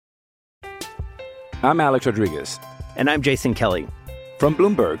I'm Alex Rodriguez. And I'm Jason Kelly. From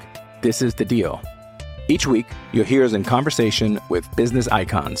Bloomberg, this is The Deal. Each week, you'll hear us in conversation with business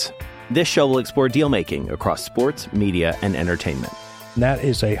icons. This show will explore deal-making across sports, media, and entertainment. That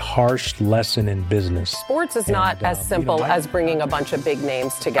is a harsh lesson in business. Sports is not as simple as bringing a bunch of big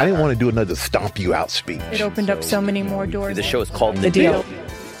names together. I didn't want to do another stomp you out speech. It opened up so many more doors. The show is called The Deal.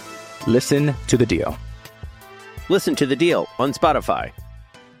 Listen to The Deal. Listen to The Deal on Spotify.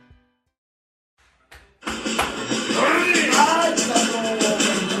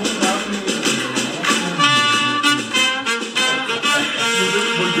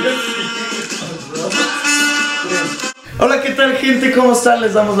 Hola, ¿qué tal, gente? ¿Cómo están?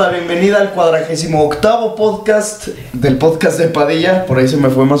 Les damos la bienvenida al 48º podcast del podcast de Padilla. Por ahí se me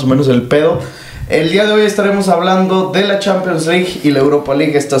fue más o menos el pedo. El día de hoy estaremos hablando de la Champions League y la Europa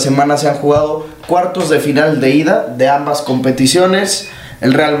League. Esta semana se han jugado cuartos de final de ida de ambas competiciones.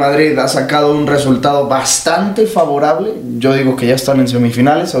 El Real Madrid ha sacado un resultado bastante favorable. Yo digo que ya están en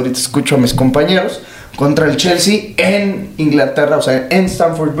semifinales. Ahorita escucho a mis compañeros. Contra el Chelsea en Inglaterra, o sea, en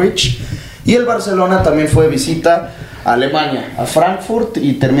Stamford Bridge. Y el Barcelona también fue de visita a Alemania, a Frankfurt,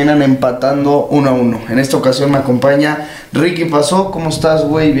 y terminan empatando 1-1. En esta ocasión me acompaña Ricky Pasó. ¿Cómo estás,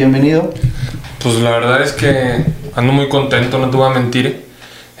 güey? Bienvenido. Pues la verdad es que ando muy contento, no te voy a mentir.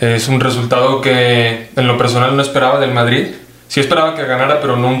 Es un resultado que en lo personal no esperaba del Madrid. Sí esperaba que ganara,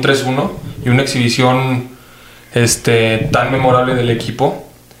 pero no un 3-1 y una exhibición tan memorable del equipo.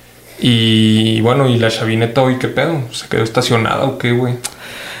 Y bueno, ¿y la Xavineta hoy qué pedo? ¿Se quedó estacionada o qué, güey?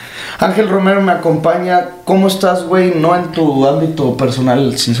 Ángel Romero me acompaña. ¿Cómo estás, güey? No en tu ámbito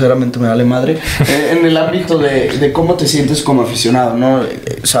personal, sinceramente me vale madre. En el ámbito de cómo te sientes como aficionado, ¿no?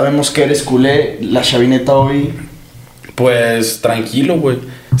 Sabemos que eres culé. La Xavineta hoy... Pues tranquilo, güey.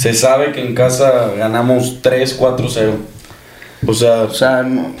 Se sabe que en casa ganamos 3-4-0. O sea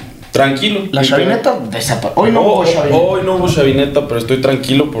no. Tranquilo. La Xavineta hoy no hubo Xavineta. Hoy no hubo Xavineta, pero estoy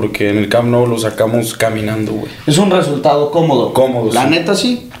tranquilo porque en el Camp Nou lo sacamos caminando, güey. Es un resultado cómodo. La neta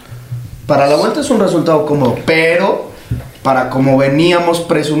sí. Para la vuelta es un resultado cómodo, pero para como veníamos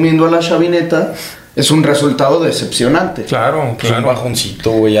presumiendo a la Xavineta, es un resultado decepcionante. Claro. Es un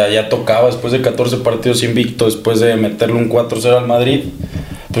bajoncito, güey. Ya tocaba después de 14 partidos invicto, después de meterle un 4-0 al Madrid.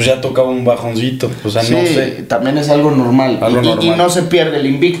 Pues ya tocaba un bajoncito, o sea, sí, no sé. También es algo normal. Y no se pierde el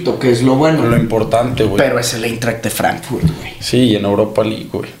invicto, que es lo bueno. Lo importante, güey. Pero es el Eintracht de Frankfurt, güey. Sí, en Europa League,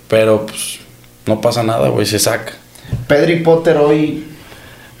 güey. Pero, pues, no pasa nada, güey, se saca. Pedri Potter hoy...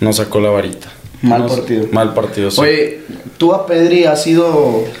 no sacó la varita. Mal partido, sí. Oye, tú a Pedri has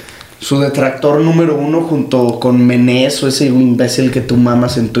sido su detractor número 1 junto con Menez, o ese imbécil que tú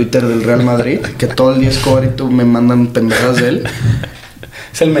mamas en Twitter del Real Madrid, que todo el día Score y tú me mandan pendejadas de él.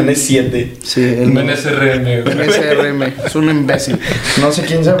 Es el Menez 7. Sí, el Menez RM. Menez RM. Es un imbécil. No sé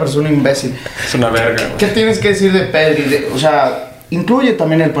quién sea, pero es un imbécil. Es una verga, güey. ¿Qué tienes que decir de Pedri? O sea, incluye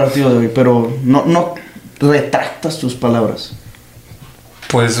también el partido de hoy, pero no retractas tus palabras.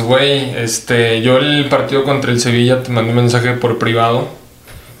 Pues, güey, yo el partido contra el Sevilla te mandé un mensaje por privado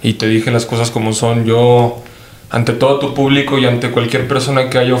y te dije las cosas como son. Yo, ante todo tu público y ante cualquier persona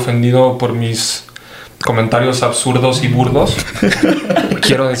que haya ofendido por mis comentarios absurdos y burdos,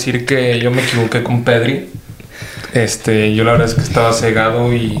 quiero decir que yo me equivoqué con Pedri. Yo la verdad es que estaba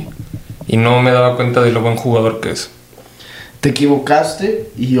cegado y no me daba cuenta de lo buen jugador que es. Te equivocaste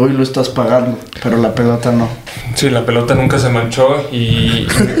y hoy lo estás pagando, pero la pelota no. Sí, la pelota nunca se manchó y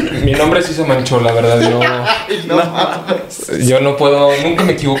mi nombre sí se manchó, la verdad. Yo no puedo, nunca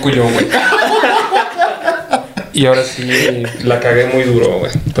me equivoco yo, güey. Y ahora sí la cagué muy duro,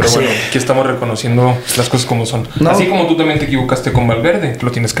 güey. Pero bueno, aquí estamos reconociendo las cosas como son. No. Así como tú también te equivocaste con Valverde,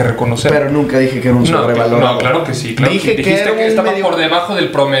 lo tienes que reconocer. Pero nunca dije que era un sobrevalorado. No, claro que sí. Claro. Dije dijiste que estaba por debajo del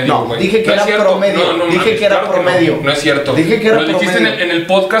promedio, güey. No, dije que era promedio. Dije que era promedio. No es cierto. Dije que era promedio. Lo dijiste en el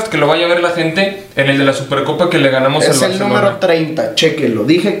podcast, que lo vaya a ver la gente, en el de la Supercopa que le ganamos al Barcelona. Es el número 30, chéquelo.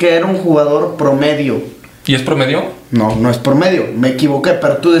 Dije que era un jugador promedio. ¿Y es promedio? No es promedio, me equivoqué,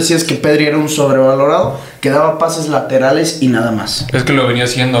 pero tú decías que Pedri era un sobrevalorado, que daba pases laterales y nada más. Es que lo venía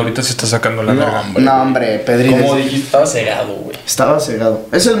haciendo, ahorita se está sacando la verga. No, hombre, Pedri. Como dijiste, estaba cegado, güey. Estaba cegado.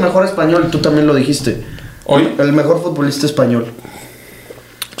 Es el mejor español, tú también lo dijiste. ¿Hoy? El mejor futbolista español.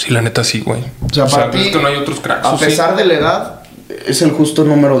 Sí, la neta sí, güey. O sea, para ti, es que no hay otros cracks. A pesar de la edad, ¿es el justo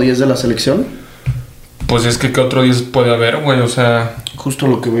número 10 de la selección? Pues es que ¿qué otro 10 puede haber, güey? O sea... Justo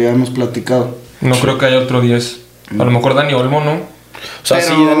lo que habíamos platicado. No creo que haya otro 10. A lo mejor Dani Olmo, ¿no? O sea,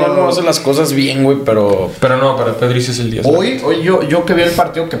 sí, Dani Olmo hace las cosas bien, güey, pero... Pero no, para Pedri sí es el 10. Hoy yo que vi el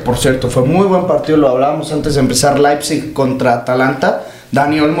partido, que por cierto fue muy buen partido, lo hablábamos antes de empezar, Leipzig contra Atalanta.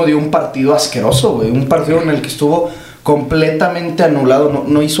 Dani Olmo dio un partido asqueroso, güey. Un partido en el que estuvo completamente anulado.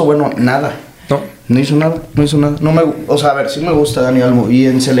 No hizo, bueno, nada. No hizo nada. O sea, a ver, sí me gusta Dani Olmo. Y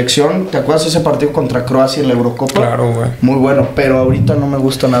en selección, ¿te acuerdas ese partido contra Croacia en la Eurocopa? Claro, güey. Muy bueno, pero ahorita no me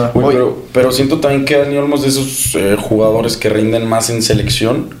gusta nada. Güey, pero siento también que Dani Olmo es de esos jugadores que rinden más en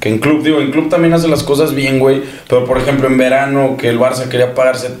selección que en club. Digo, en club también hace las cosas bien, güey. Pero, por ejemplo, en verano, que el Barça quería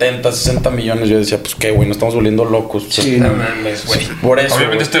pagar 70, 60 millones, yo decía, pues qué, güey, nos estamos volviendo locos. Sí, no mames, güey. Por eso,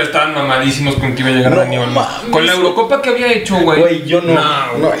 obviamente ustedes estaban mamadísimos con que iba a llegar Dani Olmo. Con la Eurocopa que había hecho, güey. Güey, yo no.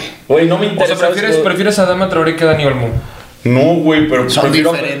 Güey, no me interesa. O sea, ¿prefieres a Adama Traoré que a Dani Olmo? No, güey, pero son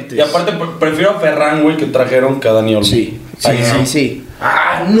prefiero diferentes. Y aparte prefiero a Ferran, güey, que trajeron que a Dani Olmo. Sí.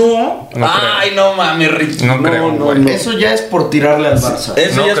 Ah, no. Ay, no mames, Ricky. No creo, güey. Eso ya es por tirarle al Barça.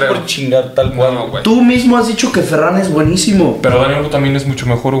 Eso no ya creo. es por chingar tal cual. No, güey. Tú mismo has dicho que Ferran es buenísimo. Pero Dani Olmo también es mucho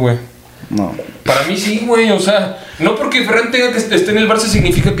mejor, güey. No. Para mí sí, güey, o sea, no porque Ferran tenga que esté en el Barça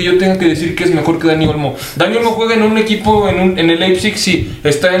significa que yo tenga que decir que es mejor que Dani Olmo. Dani Olmo juega en un equipo, en el Leipzig, sí,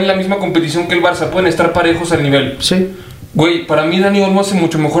 está en la misma competición que el Barça, pueden estar parejos al nivel. Sí. Güey, para mí Dani Olmo hace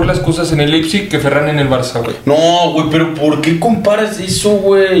mucho mejor las cosas en el Leipzig que Ferran en el Barça, güey. No, güey, pero ¿por qué comparas eso,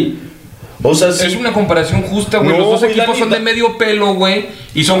 güey? O sea, es una comparación justa, güey. No, los dos güey, equipos son de medio pelo, güey.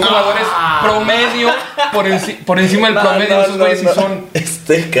 Y son jugadores promedio por encima del promedio. Esos güeyes sí son.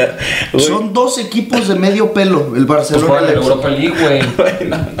 Son dos equipos de medio pelo. El Barcelona. Pues juegan en la Europa League, güey.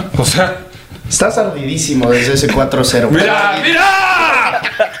 O sea. Estás ardidísimo desde ese 4-0. ¡Mira!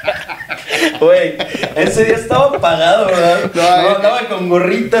 Güey, ese día estaba apagado, ¿verdad? No, andaba con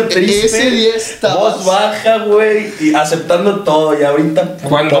gorrita triste. Ese día estaba voz baja, güey, y aceptando todo. Y ahorita.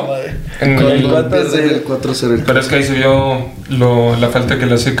 ¿Cuándo? En el 4-0. Pero es que ahí se vio la falta que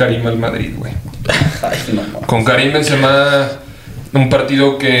le hace Karim al Madrid, güey. Ay, no. Con Karim Benzema, un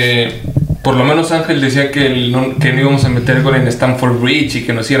partido que por lo menos Ángel decía que no íbamos a meter gol en Stamford Bridge y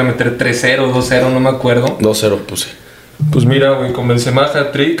que nos iban a meter 3-0, 2-0, no me acuerdo. 2-0 puse. Pues mira, güey, con Benzema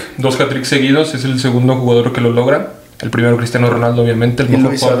hat-trick, 2 hat-tricks seguidos, es el segundo jugador que lo logra. El primero Cristiano Ronaldo, obviamente, el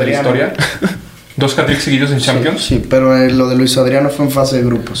mejor jugador de la historia. 2 hat-tricks seguidos en Champions. Sí, pero lo de Luis Adriano fue en fase de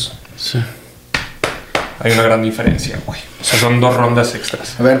grupos. Sí. Hay una gran diferencia, güey. O sea, son 2 rondas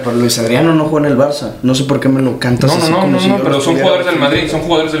extras. A ver, pero Luis Adriano no juega en el Barça. No sé por qué me lo cantas así. No, pero son jugadores del Madrid. Son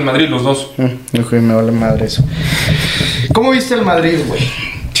jugadores del Madrid los dos. Ok, me vale madre eso. ¿Cómo viste el Madrid, güey?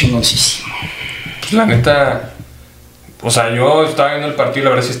 Chingoncísimo. Pues la neta... O sea, yo estaba viendo el partido y la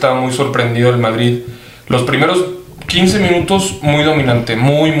verdad sí estaba muy sorprendido el Madrid. Los primeros 15 minutos muy dominante.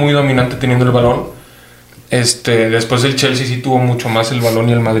 Muy dominante teniendo el balón. Después el Chelsea sí tuvo mucho más el balón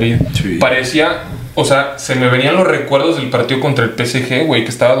y el Madrid. Sí. Parecía... O sea, se me venían los recuerdos del partido contra el PSG, güey, que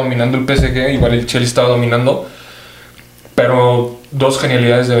estaba dominando el PSG, igual el Chelsea estaba dominando. Pero 2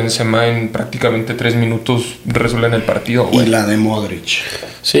 genialidades de Benzema en prácticamente 3 minutos resuelven el partido, güey. Y la de Modric.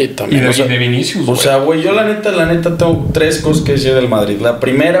 Sí, también. Y de Vinicius, güey. O sea, güey, yo la neta tengo 3 cosas que decir del Madrid. La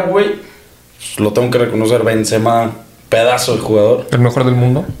primera, güey, lo tengo que reconocer, Benzema, pedazo de jugador. ¿El mejor del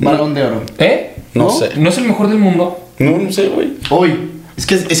mundo? Balón de oro. No sé. ¿No es el mejor del mundo? No sé, güey. Hoy.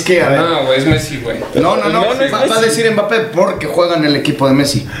 Es que, a ver. No, güey, es Messi, güey. No, va a decir Mbappé porque juega en el equipo de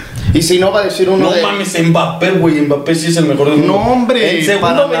Messi. Y si no, va a decir uno No mames, Mbappé, güey. Mbappé sí es el mejor del mundo. No, hombre. En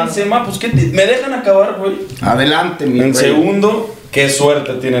segundo, Benzema, pues, ¿qué me dejan acabar, güey? Adelante, mi En segundo, qué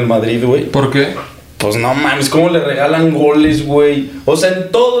suerte tiene el Madrid, güey. ¿Por qué? Pues no mames, cómo le regalan goles, güey. O sea,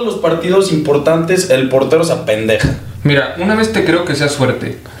 en todos los partidos importantes, el portero se apendeja. Mira, una vez te creo que sea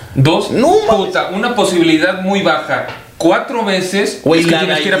suerte. 2, una posibilidad muy baja. 4 veces, güey, es que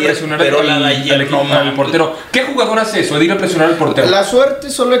tienes que ir a presionar al portero. ¿Qué jugador hace eso? De ir a presionar al portero. La suerte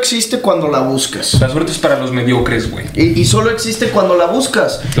solo existe cuando la buscas. La suerte es para los mediocres, güey. Y solo existe cuando la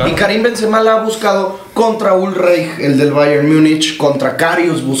buscas. Claro. Y Karim Benzema la ha buscado contra Ulreich, el del Bayern Múnich, contra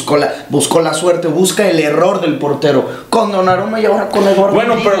Karius, buscó la suerte, busca el error del portero. Con Donnarumma y ahora con Eduardo.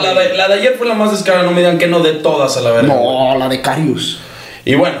 Bueno, pero la de ayer fue la más descarada, no me digan que no de todas a la verdad. No, la de Karius.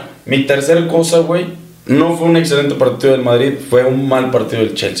 Y bueno, mi tercer cosa, güey. No fue un excelente partido del Madrid, fue un mal partido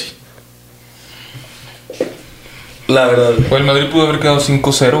del Chelsea. La verdad. Pues el Madrid pudo haber quedado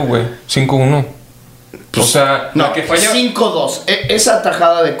 5-0, güey. 5-1. Pues, o sea, no, la que falla 5-2. Esa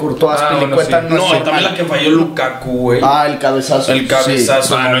tajada de Courtois Pelicueta no es también la que falló Lukaku, güey. El cabezazo. El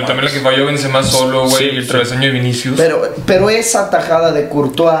cabezazo. Sí. Y también la que falló Benzema solo, güey, y el travesaño de Vinicius. Pero esa tajada de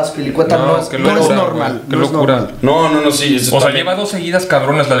Courtois Pelicueta no es normal. Qué locura. No, sí. O sea, lleva 2 seguidas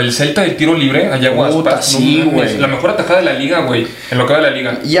cabronas. La del Celta del tiro libre, a Yago Aspas. Sí, güey. La mejor atajada de la liga, güey. En lo que va de la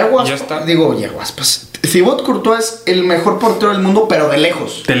liga. Yago Aspas. Thibaut Courtois es el mejor portero del mundo, pero de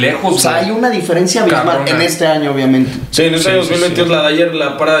lejos. O sea, hay una diferencia abismal en este año, obviamente. Sí, en este año 2022 la de ayer,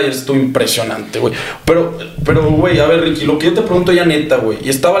 la parada de ayer estuvo impresionante, güey. Pero, güey, a ver, Ricky, lo que yo te pregunto ya neta, güey. Y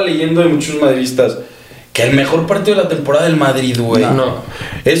estaba leyendo de muchos madridistas que el mejor partido de la temporada del Madrid, güey. No.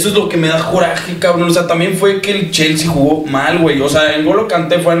 Eso es lo que me da coraje, cabrón. O sea, también fue que el Chelsea jugó mal, güey. O sea, en N'Golo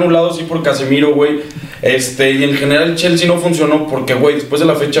Kanté fue anulado, sí, por Casemiro, güey. Y en general el Chelsea no funcionó porque, güey, después de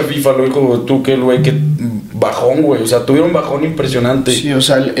la fecha FIFA lo dijo Tuchel, güey, que bajón, güey. O sea, tuvieron bajón impresionante. Sí, o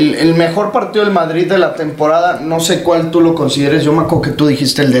sea, el mejor partido del Madrid de la temporada, no sé cuál tú lo consideres. Yo me acuerdo que tú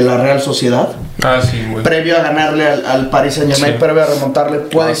dijiste el de la Real Sociedad. Ah, sí, güey. Previo a ganarle al Paris Saint-Germain, Sí. previo a remontarle.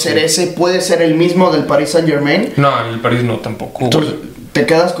 Puede ser ese, puede ser el mismo del Paris Saint-Germain. No, el París no tampoco, Entonces, güey. te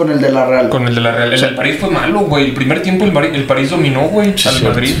quedas con el de la Real. Con el de la Real. El del París fue malo, güey. El primer tiempo el París dominó, güey, al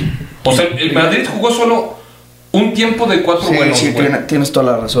Madrid. O sea, el Madrid jugó solo un tiempo de 4 buenos, sí, güey. tienes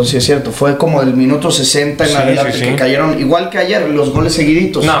toda la razón, sí es cierto. Fue como del minuto 60 en adelante que cayeron, igual que ayer, los goles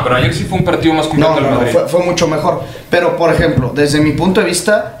seguiditos. No, pero ayer sí fue un partido más completo del Madrid. Fue mucho mejor. Pero, por ejemplo, desde mi punto de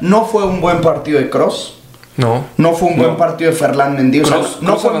vista, no fue un buen partido de Kroos. No fue un buen partido de Ferland Mendy. O sea,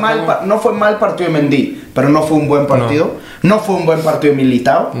 no fue mal partido de Mendy, pero no fue un buen partido. No fue un buen partido de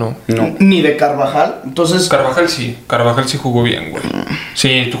Militao. No. Ni de Carvajal. Entonces, Carvajal sí jugó bien, güey.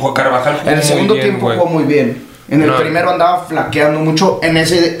 Sí, Carvajal jugó en el segundo muy bien, tiempo güey. jugó muy bien. En el primero andaba flaqueando mucho en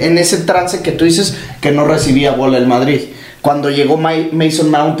ese trance que tú dices que no recibía bola el Madrid. Cuando llegó Mason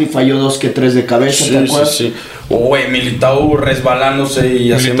Mount y falló 2 que 3 de cabeza, ¿te acuerdas? Sí. Güey, Militao resbalándose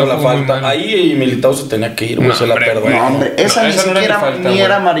y haciendo la falta. Ahí Militao se tenía que ir, güey, se la perdonó. No, hombre, esa ni siquiera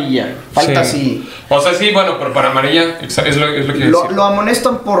era amarilla. Falta sí. O sea, sí, bueno, pero para amarilla es lo que quiero decir. Lo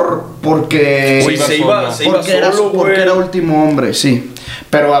amonestan porque Güey, se iba porque era último hombre, sí.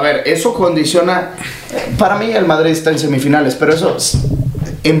 Pero a ver, eso condiciona. Para mí el Madrid está en semifinales, pero eso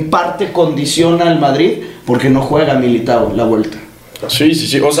en parte condiciona al Madrid porque no juega Militao la vuelta.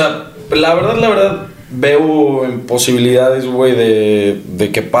 Sí. O sea, la verdad veo en posibilidades, güey,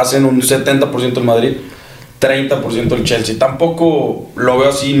 de que pasen un 70% el Madrid, 30% el Chelsea. Tampoco lo veo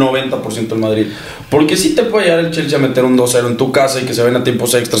así 90% el Madrid. Porque sí te puede llegar el Chelsea a meter un 2-0 en tu casa y que se ven a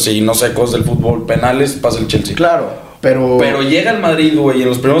tiempos extras y no sé, cosas del fútbol, penales, pasa el Chelsea. Claro. Pero llega el Madrid, güey, y en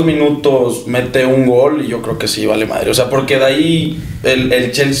los primeros minutos mete un gol y yo creo que sí vale madre. O sea, porque de ahí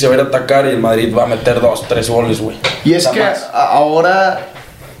el Chelsea se va a ir a atacar y el Madrid va a meter 2-3 goles, güey. Y es que ahora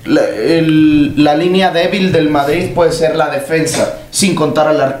la línea débil del Madrid puede ser la defensa, sin contar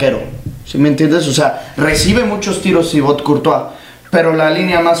al arquero. ¿Sí me entiendes? O sea, recibe muchos tiros Thibaut Courtois, pero la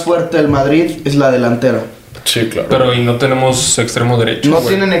línea más fuerte del Madrid es la delantera. Sí, claro. Pero y no tenemos extremo derecho. No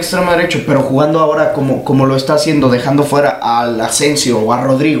tienen extremo derecho, pero jugando ahora como lo está haciendo, dejando fuera al Asensio o a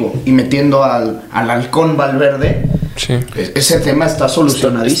Rodrigo y metiendo al Halcón Valverde, sí. Ese tema está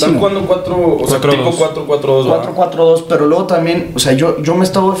solucionadísimo. Están jugando 4-4-2. 4-4-2, pero luego también, o sea, yo me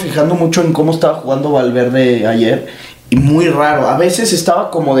estaba fijando mucho en cómo estaba jugando Valverde ayer. Y muy raro, a veces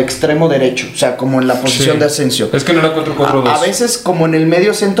estaba como de extremo derecho, o sea, como en la posición de Asensio. Es que no era 4-4-2. A veces como en el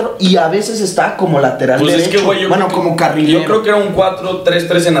medio centro y a veces estaba como lateral pues derecho. Es que, güey, como carrilero. Yo creo que era un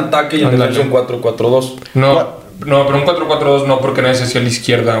 4-3-3 en ataque y en defensa un 4-4-2. No, pero un 4-4-2 no, porque nadie se hacía a la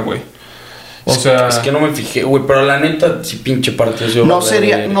izquierda, güey. O sea, es que no me fijé, güey, pero la neta, sí, pinche partido. No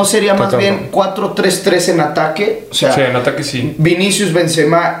sería más bien 4-3-3 en ataque, o sea, sí, en ataque sí. Vinicius,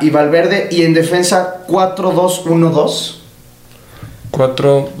 Benzema y Valverde, y en defensa 4-2-1-2.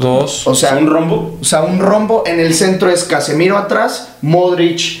 4-2. O sea, un rombo. O sea, un rombo. En el centro es Casemiro atrás,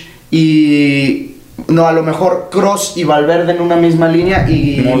 Modric y... No, a lo mejor Kroos y Valverde en una misma línea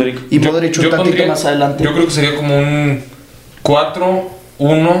y Modric un tantito más adelante. Yo creo que sería como un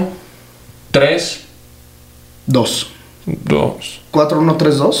 4-1-3-2.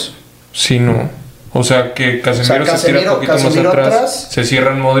 4-1-3-2. Sí, no. O sea, que Casemiro se tira un poquito más atrás. Se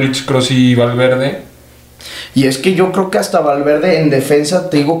cierran Modric, Kroos y Valverde. Y es que yo creo que hasta Valverde en defensa,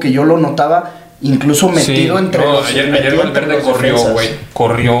 te digo que yo lo notaba incluso metido entre los... Ayer Valverde corrió, güey.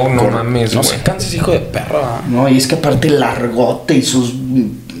 Corrió, no mames, no güey. se canses, hijo de perra. No, y es que aparte largote y sus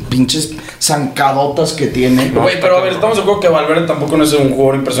pinches zancadotas que tiene. Güey, pero a ver, estamos de acuerdo que Valverde tampoco no es un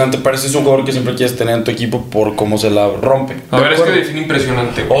jugador impresionante. Parece es un jugador que siempre quieres tener en tu equipo por cómo se la rompe. A ver, es que define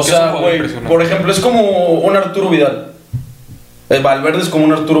impresionante, güey. O sea, güey, por ejemplo, es como un Arturo Vidal. Valverde es como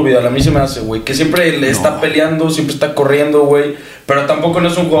un Arturo Vidal, a mí se me hace, güey, que siempre le está peleando, siempre está corriendo, güey, pero tampoco no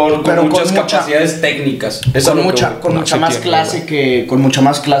es un jugador con muchas capacidades técnicas. Con mucha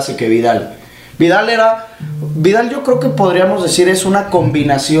más clase que Vidal. Vidal yo creo que podríamos decir es una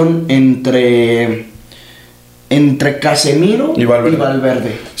combinación entre Casemiro y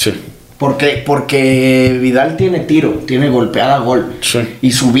Valverde. Sí. Porque Vidal tiene tiro, tiene golpeada gol. Sí.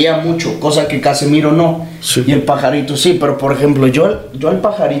 Y subía mucho, cosa que Casemiro no. Sí. Y el Pajarito sí, pero por ejemplo, yo al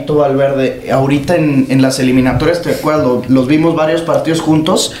Pajarito Valverde, ahorita en las eliminatorias, ¿te acuerdas? Los vimos varios partidos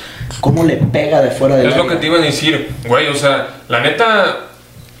juntos, cómo le pega de fuera del área. Es lo que te iba a decir, güey, o sea, la neta,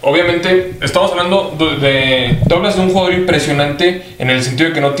 obviamente, estamos hablando tú hablas de un jugador impresionante en el sentido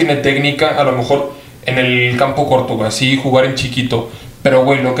de que no tiene técnica, a lo mejor en el campo corto, güey, así jugar en chiquito. Pero,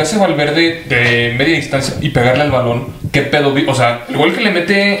 güey, lo que hace Valverde de media distancia y pegarle al balón, qué pedo. O sea, el gol que le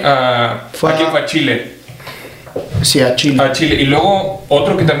mete a Chile. Sí, a Chile. A Chile. Y luego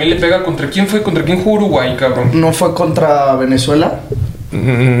otro que también le pega. ¿Contra quién fue? ¿Contra quién jugó Uruguay, cabrón? ¿No fue contra Venezuela?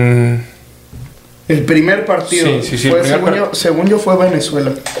 El primer partido. Sí. Fue, según yo fue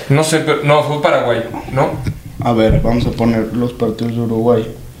Venezuela. No sé, pero no, fue Paraguay, ¿no? A ver, vamos a poner los partidos de Uruguay.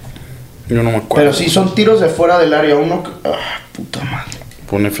 Yo no me acuerdo. Pero sí son tiros de fuera del área. Uno... puta madre.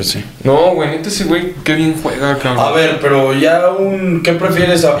 Pon FC. No, güey, neta ese güey, qué bien juega, cabrón. A ver, pero ya ¿qué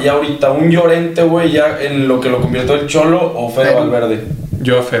prefieres ya ahorita? ¿Un Llorente, güey, ya en lo que lo convirtió el Cholo o Fede Valverde?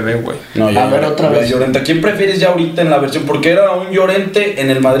 Yo a Fede, güey. No, a ver, otra vez. Llorente. ¿Quién prefieres ya ahorita en la versión? Porque era un Llorente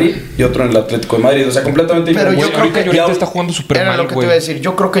en el Madrid y otro en el Atlético de Madrid. O sea, completamente diferente. diferente. Pero yo creo que Llorente está jugando súper mal, era lo que güey. te iba a decir.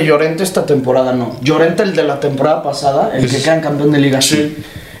 Yo creo que Llorente esta temporada no. Llorente el de la temporada pasada, el que queda campeón de liga. Sí.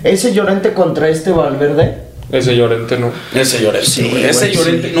 Ese Llorente contra este Valverde. Ese Llorente no. Ese Llorente, sí, güey. Ese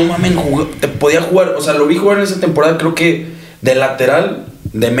Llorente, sí. No mames, te podía jugar. O sea, lo vi jugar en esa temporada, creo que de lateral,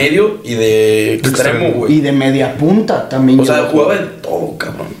 de medio y de extremo, güey. Y de media punta también. O sea, jugaba de todo,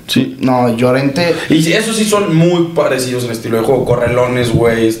 cabrón. Sí. No, Llorente. Y esos sí son muy parecidos en estilo de juego. Correlones,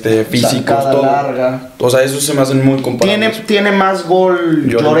 güey, físicos, todo. Larga. O sea, esos se me hacen muy comparables. Tiene más gol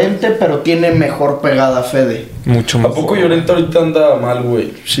Llorente, pero tiene mejor pegada Fede. Mucho más. ¿A poco Llorente ahorita anda mal,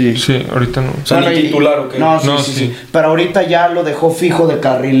 güey? Sí. Sí, ahorita no. O sea, ¿ni titular o qué? No, sí. Pero ahorita ya lo dejó fijo de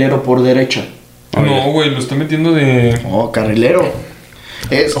carrilero por derecha. No, güey, lo está metiendo de... Oh, carrilero.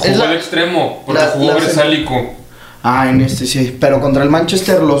 Jugó al extremo, porque jugó Versálico. En este sí. Pero contra el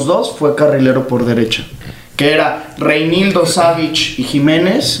Manchester los dos fue carrilero por derecha. Que era Reinildo, Savic y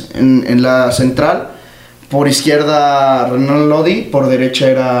Jiménez en la central. Por izquierda Renan Lodi, por derecha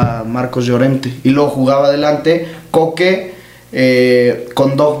era Marcos Llorente. Y luego jugaba adelante Coque,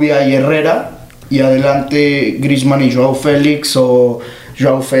 Kondogbia y Herrera. Y adelante Griezmann y Joao Félix, o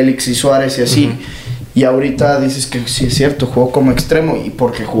Joao Félix y Suárez y así. Y ahorita dices que sí es cierto, jugó como extremo y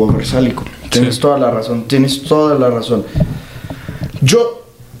porque jugó Versálico. Tienes toda la razón. Yo,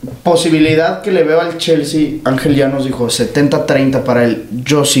 posibilidad que le veo al Chelsea, Ángel ya nos dijo 70-30 para él.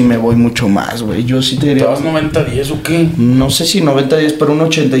 Yo sí me voy mucho más, güey. Yo sí te diría... ¿Te vas 90-10 o qué? No sé si 90-10, pero un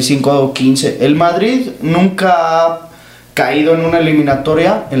 85-15. El Madrid nunca ha caído en una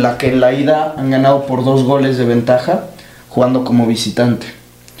eliminatoria en la que en la ida han ganado por 2 goles de ventaja jugando como visitante.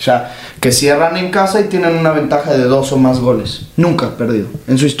 O sea, que cierran en casa y tienen una ventaja de 2 o más goles. Nunca ha perdido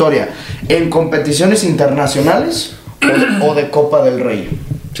en su historia. En competiciones internacionales o de Copa del Rey.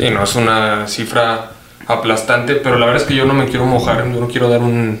 Sí, no, es una cifra aplastante, pero la verdad es que yo no me quiero mojar, yo no quiero dar o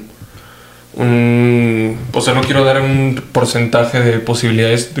sea, no quiero dar un porcentaje de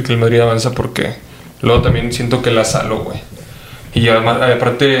posibilidades de que el Madrid avanza porque luego también siento que la salo, güey. Y además,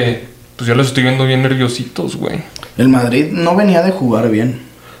 aparte, pues yo los estoy viendo bien nerviositos, güey. El Madrid no venía de jugar bien.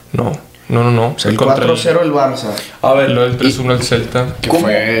 No. O sea, el 4-0 el Barça. A ver, lo del 3-1 al Celta. Que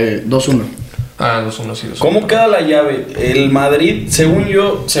fue 2-1. 2-1, sí. 2-1. ¿Cómo queda la llave? El Madrid, según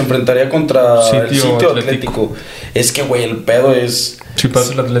yo, se enfrentaría contra el sitio Atlético. Es que, güey, el pedo es... Si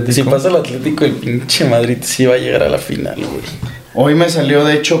pasa el Atlético. Si pasa el Atlético, el pinche Madrid sí va a llegar a la final, güey. Hoy me salió,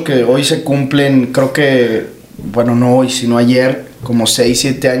 de hecho, que hoy se cumplen, creo que... Bueno, no hoy, sino ayer, como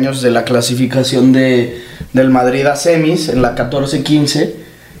 6-7 años de la clasificación del Madrid a semis, en la 14-15...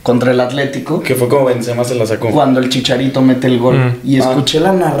 contra el Atlético. Que fue como Benzema se la sacó. Cuando el Chicharito mete el gol. Y escuché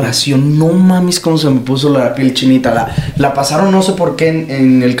la narración. No mames cómo se me puso la piel chinita. La pasaron no sé por qué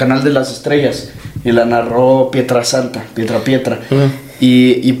en el canal de las estrellas. Y la narró Pietra.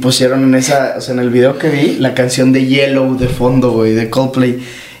 Y pusieron en esa... O sea, en el video que vi, la canción de Yellow de fondo, güey, de Coldplay.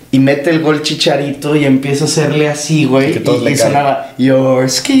 Y mete el gol Chicharito y empieza a hacerle así, güey. Y sonaba Your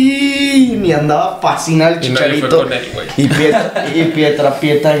Skin. Y andaba fascinado el Chicharito. Y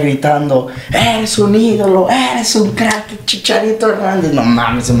Pietra gritando: eres un ídolo, eres un crack, Chicharito Hernández. No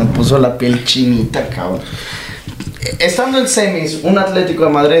mames, se me puso la piel chinita, cabrón. Estando en semis, un Atlético de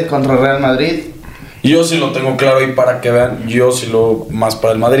Madrid contra Real Madrid. Yo sí lo tengo claro y para que vean, yo sí lo más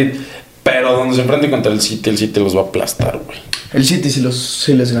para el Madrid. Pero donde se enfrenten contra el City los va a aplastar, güey. El City sí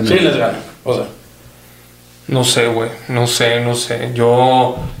les gana. Sí les gana, o sea. No sé, güey, no sé.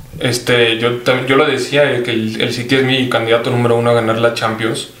 Yo lo decía, que el City es mi candidato número 1 a ganar la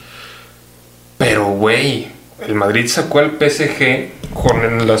Champions. Pero, güey, el Madrid sacó al PSG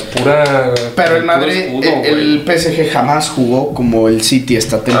con las puras... Pero el Madrid, el PSG jamás jugó como el City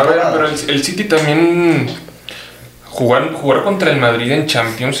esta temporada. A ver, pero el City también jugar contra el Madrid en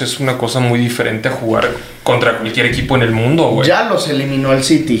Champions es una cosa muy diferente a jugar contra cualquier equipo en el mundo, güey. Ya los eliminó el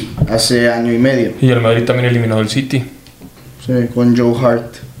City hace año y medio. Y el Madrid también eliminó el City. Sí, con Joe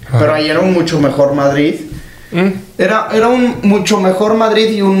Hart. Pero ahí era un mucho mejor Madrid. Era un mucho mejor Madrid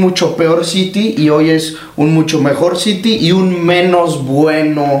y un mucho peor City. Y hoy es un mucho mejor City y un menos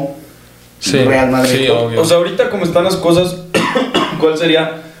bueno Real Madrid. Sí, obvio. O sea, ahorita como están las cosas, ¿cuál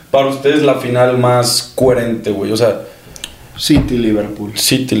sería para ustedes la final más coherente, güey? O sea, City-Liverpool.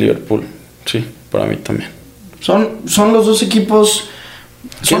 City-Liverpool. Sí, para mí también. Son los dos equipos.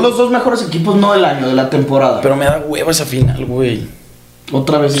 Son los dos mejores equipos, no del año, de la temporada. Pero me da hueva esa final, güey.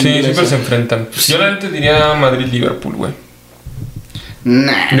 Otra vez. Sí, siempre se enfrentan. Yo la neta diría Madrid-Liverpool, güey.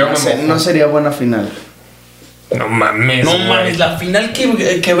 No sería buena final. No mames. No mames, la final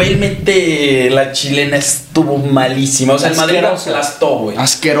que Bale mete la chilena estuvo malísima. O sea, el Madrid la aplastó, güey.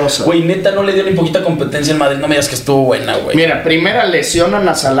 Asquerosa. Güey, neta no le dio ni poquita competencia al Madrid. No me digas que estuvo buena, güey. Mira, primera lesionan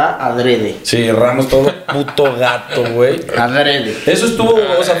a Salah adrede. Sí, Ramos todo puto gato, güey. Adrede. Eso estuvo,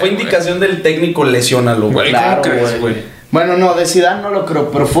 o sea, fue indicación del técnico, lesiónalo, güey. Claro, güey. Bueno, no, de Zidane no lo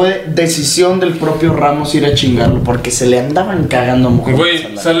creo, pero fue decisión del propio Ramos ir a chingarlo, porque se le andaban cagando a Mohamed Güey,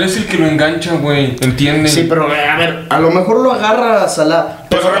 Salah. Salah es el que lo engancha, güey, ¿entiendes? Sí, pero a ver, a lo mejor lo agarra a Salah.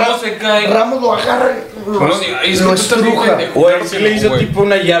 Pero Ramos se cae. Ramos lo agarra, lo estruja. Güey, sí le hizo tipo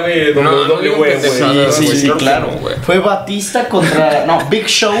una llave WWE, güey. Sí, claro. Fue Batista contra, no, Big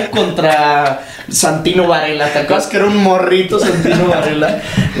Show contra Santino Varela. ¿Te acuerdas que era un morrito Santino Varela?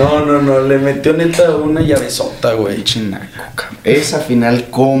 No, le metió neta una llavesota, güey. Chinaco. Esa final,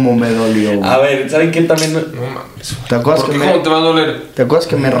 cómo me dolió, güey. A ver, ¿saben qué también? No mames. ¿Te acuerdas que ¿Cómo te va a doler? ¿Te acuerdas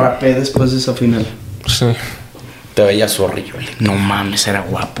que me rapé después de esa final? Sí. Te veías horrible. No mames, era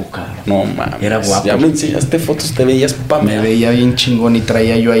guapo, cabrón. No mames. Era guapo. Ya me enseñaste fotos, te veías Me veía bien chingón y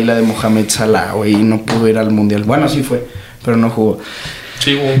traía yo ahí la de Mohamed Salah, güey, y no pudo ir al mundial. Bueno, sí fue, pero no jugó.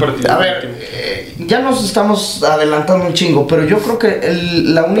 Sí, hubo un partido. A ver, ya nos estamos adelantando un chingo, pero yo creo que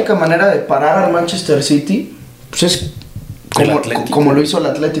la única manera de parar al Manchester City pues es como lo hizo el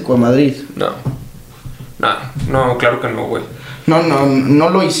Atlético de Madrid. No, claro que no, güey. No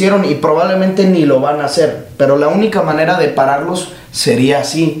lo hicieron y probablemente ni lo van a hacer, pero la única manera de pararlos sería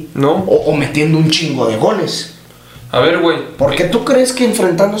así, ¿no? O metiendo un chingo de goles. A ver, güey. ¿Por qué tú crees que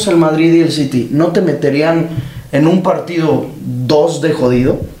enfrentándose al Madrid y el City no te meterían en un partido 2 de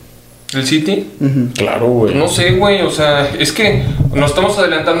jodido? ¿El City? Claro, güey. No sé, güey, o sea, es que nos estamos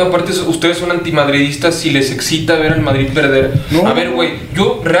adelantando. Aparte, ustedes son antimadridistas y les excita ver al Madrid perder. No. A ver, güey,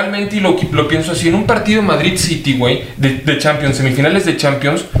 yo realmente lo pienso así. En un partido Madrid-City, güey, de Champions, semifinales de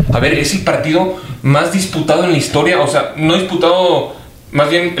Champions, a ver, es el partido más disputado en la historia. O sea, no disputado, más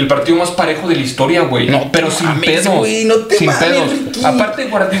bien el partido más parejo de la historia, güey. No, pero sin mames, pedos. güey, no te sin mames, pedos. Ricky. Aparte,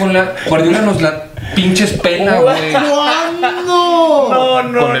 Guardiola nos la pinches pela, güey. No.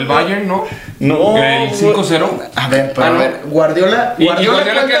 Con el Bayern, ¿no? No. El 5-0. A ver, pero Ah, no. a ver, Guardiola ¿Y Guardiola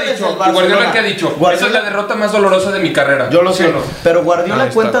qué cuenta ha desde dicho? el Barcelona. ¿Guardiola qué ha dicho? Esa es la derrota más dolorosa de mi carrera. Yo lo sé, ¿Sí o no? pero Guardiola Ahí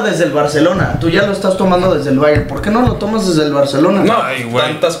está. cuenta desde el Barcelona. Tú ya lo estás tomando desde el Bayern. ¿Por qué no lo tomas desde el Barcelona? No, Ay, güey.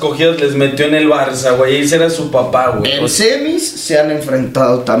 tantas cogidas les metió en el Barça, güey. Ese era su papá, güey. En semis se han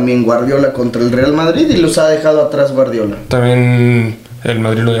enfrentado también Guardiola contra el Real Madrid y los ha dejado atrás Guardiola. También el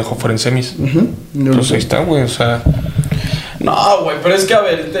Madrid lo dejó fuera en semis. Pues ahí está, güey, o sea. No, güey, pero es que a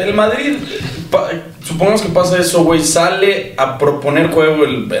ver, el Madrid, supongamos que pasa eso, güey, sale a proponer juego,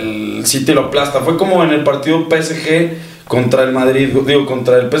 el City lo aplasta. Fue como en el partido PSG contra el Madrid, digo,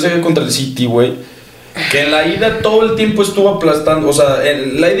 contra el PSG contra el City, güey. Que en la ida todo el tiempo estuvo aplastando, o sea,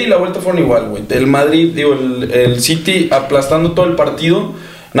 la ida y la vuelta fueron igual, güey. El Madrid, digo, el City aplastando todo el partido.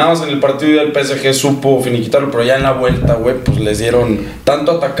 Nada más en el partido del PSG supo finiquitarlo, pero ya en la vuelta, güey, pues les dieron,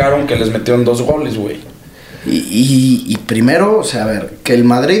 tanto atacaron que les metieron 2 goles, güey. Y primero, o sea, a ver, que el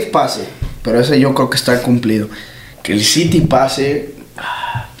Madrid pase, pero ese yo creo que está cumplido. Que el City pase,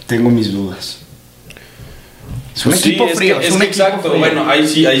 tengo mis dudas. Es un Pues equipo sí, frío, es un equipo exacto. frío. Bueno, ahí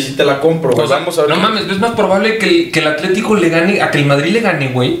sí te la compro. O sea, Vamos a ver. no mames, ¿es más probable que el Atlético le gane a que el Madrid le gane,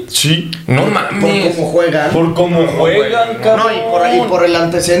 güey? Sí. No Por mames. cómo juegan. Por cómo juegan, cabrón. No, y por el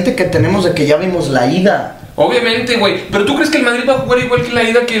antecedente que tenemos de que ya vimos la ida. Obviamente, güey. Pero tú crees que el Madrid va a jugar igual que la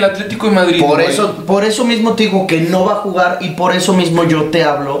ida que el Atlético de Madrid. Por eso mismo te digo que no va a jugar y por eso mismo yo te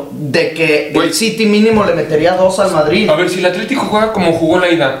hablo de que Güey. el City mínimo le metería 2 al Madrid. A ver, si el Atlético juega como jugó la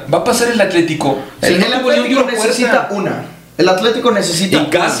ida, va a pasar el Atlético. El Si no tuvo ni un Atlético tiro fuerza. necesita una. El Atlético necesita Y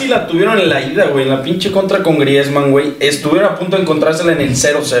casi la tuvieron en la ida, güey. En la pinche contra con Griezmann, güey. Estuvieron a punto de encontrársela en el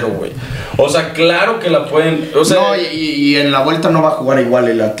 0-0, güey. O sea, claro que la pueden. O sea, no, y en la vuelta no va a jugar igual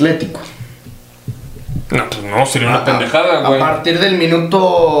el Atlético. No, pues no, sería una pendejada, güey. A partir del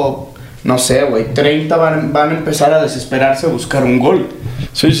minuto no sé, güey, 30 van a empezar a desesperarse a buscar un gol.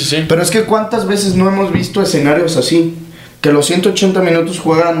 Sí. Pero es que ¿cuántas veces no hemos visto escenarios así? Que los 180 minutos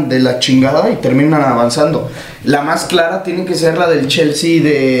juegan de la chingada y terminan avanzando. La más clara tiene que ser la del Chelsea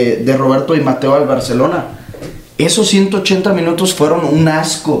de Roberto y Mateo al Barcelona. Esos 180 minutos fueron un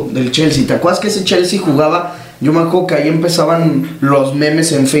asco del Chelsea. ¿Te acuerdas que ese Chelsea jugaba? Yo me acuerdo que ahí empezaban los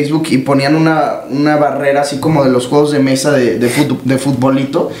memes en Facebook y ponían una barrera así como de los juegos de mesa de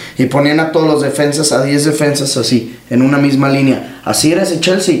futbolito, y ponían a todos los defensas, a 10 defensas así, en una misma línea. Así era ese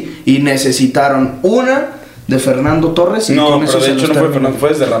Chelsea. Y necesitaron una de Fernando Torres. Y no, con pero eso de hecho no fue Fernando, fue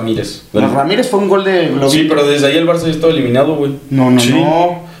desde Ramírez. Ramírez fue un gol de Globito. Sí, pero desde ahí el Barça ya estaba eliminado, güey.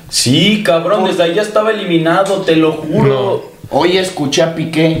 No. Sí, cabrón, desde ahí ya estaba eliminado, te lo juro. Hoy escuché a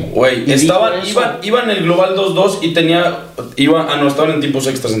Piqué. Güey, iban el global 2-2 y estaban en tiempos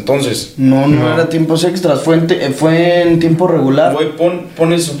extras entonces. No era tiempos extras, fue en tiempo regular. Güey,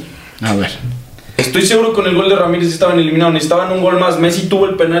 pon eso. A ver. Estoy seguro que con el gol de Ramírez estaban eliminados, necesitaban un gol más. Messi tuvo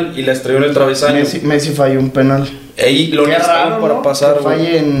el penal y la estrelló en el travesaño. Messi falló un penal. Ahí lo necesitaban para pasar, güey.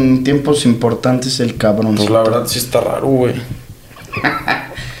 Falle en tiempos importantes el cabrón. Pues la verdad sí está raro, güey.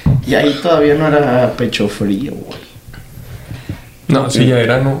 Y ahí todavía no era pecho frío, güey. No, sí ya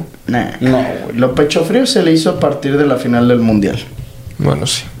era, ¿no? No, güey. Lo pecho frío se le hizo a partir de la final del Mundial. Bueno,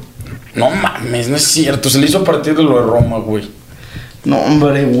 sí. No mames, no es cierto. Se le hizo a partir de lo de Roma, güey. No,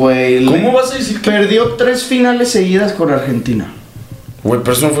 hombre, güey. ¿Cómo vas a decir que perdió 3 finales seguidas con Argentina? Güey,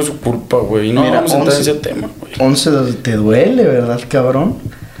 pero eso no fue su culpa, güey. No, vamos a entrar en ese tema, güey. 11 te duele, ¿verdad, cabrón?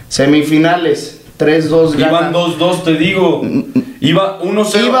 Semifinales, 3-2 gana. Iban 2-2, te digo. Iba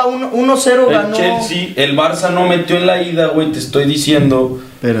 1-0. Iba 1-0 ganó. El Chelsea, el Barça no metió en la ida, güey, te estoy diciendo.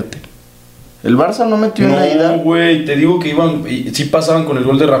 Espérate. ¿El Barça no metió en la ida? No, güey, te digo que iban, sí pasaban con el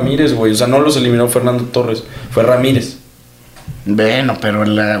gol de Ramírez, güey. O sea, no los eliminó Fernando Torres, fue Ramírez. Bueno, pero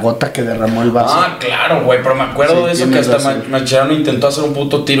la gota que derramó el Barça. Ah, claro, güey, pero me acuerdo de eso, que hasta Mascherano intentó hacer un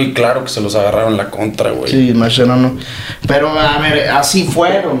puto tiro y claro que se los agarraron la contra, güey. Sí, Mascherano. Pero, a ver, así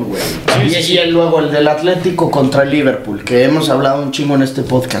fueron, güey. Sí. Y luego el del Atlético contra el Liverpool, que hemos hablado un chingo en este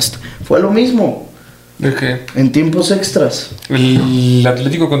podcast. Fue lo mismo. ¿De qué? En tiempos extras. ¿El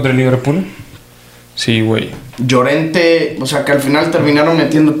Atlético contra el Liverpool? Sí, güey. Llorente, o sea que al final terminaron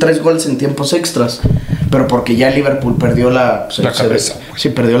metiendo 3 goles en tiempos extras. Pero porque ya Liverpool perdió la cabeza. Sí,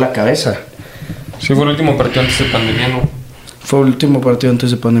 perdió la cabeza. Sí, fue el último partido antes de pandemia, ¿no? Fue el último partido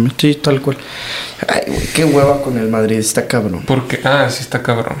antes de pandemia. Sí, tal cual. Ay, güey, qué hueva con el Madrid, está cabrón. Porque, sí está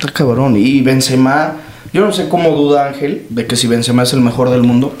cabrón. Está cabrón. Y Benzema, yo no sé cómo duda Ángel de que si Benzema es el mejor del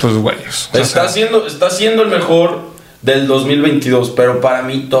mundo. Pues, güey. Está siendo el mejor del 2022, pero para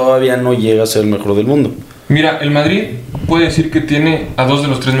mí todavía no llega a ser el mejor del mundo. Mira, el Madrid puede decir que tiene a 2 de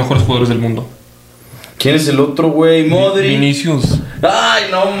los 3 mejores jugadores del mundo. ¿Quién es el otro, güey? Modric. Vinicius. Ay,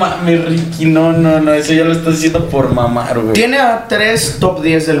 no mames, Ricky, no, eso ya lo estás haciendo por mamar, güey. Tiene a 3 top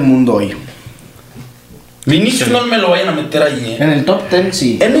 10 del mundo hoy. Vinicius no me lo vayan a meter ahí, En el top 10,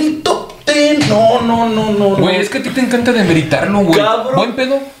 sí. En el top 10, no. Güey, es que a ti te encanta demeritarlo, güey. Cabrón.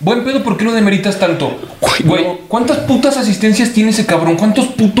 Buen pedo, ¿por qué lo demeritas tanto? Güey, ¿cuántas putas asistencias tiene ese cabrón? ¿Cuántos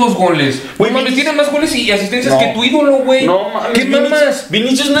putos goles? Güey, mames, tiene más goles y asistencias que tu ídolo, güey. No mames. ¿Qué mamas?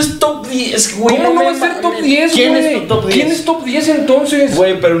 Vinicius no es top 10, güey. ¿Cómo no va a ser top 10, güey? ¿Quién es tu top 10? ¿Quién es top 10 entonces?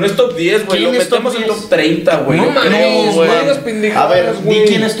 Güey, pero no es top 10, güey. Lo metemos en top 30, güey. No mames, güey. no hagas pendejadas, A ver, güey. ¿y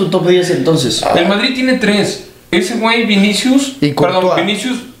quién es tu top 10 entonces? El Madrid tiene 3. Ese güey, Vinicius. Y Courtois. Perdón,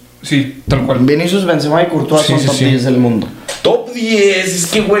 Vinicius. Sí, tal cual. Vinicius, Benzema y Courtois son top 10 del mundo. Top 10, es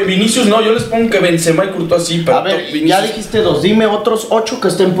que, güey, Vinicius no, yo les pongo que Benzema y Courtois sí, pero A ver, top Vinicius. ya dijiste 2, dime otros 8 que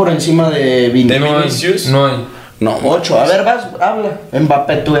estén por encima de Vinicius. ¿De Vinicius? No hay. No, 8, a ver, habla.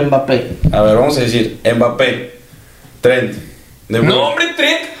 Mbappé. A ver, vamos a decir, Mbappé, Trent, De Bruyne. No, hombre,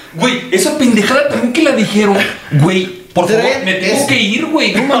 Trent. Güey, esa pendejada también que la dijeron. Güey, por favor, me tengo que ir,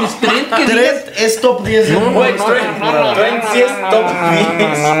 güey. No mames, Trent, que Trent es top 10 del mundo. Güey, Trent sí es top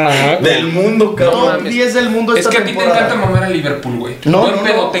 10 del mundo, cabrón. Top 10 del mundo Es esta que a ti te temporada. encanta mamar a Liverpool, güey. No, Buen no,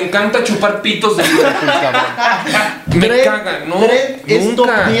 pedo, no. te encanta chupar pitos de Liverpool, cabrón. Me Trent- caga, no. Trent es top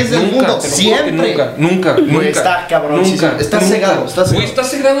 10 del mundo, te lo juro que siempre. Nunca. Güey, está cabrón, sí, estás cegado, Güey,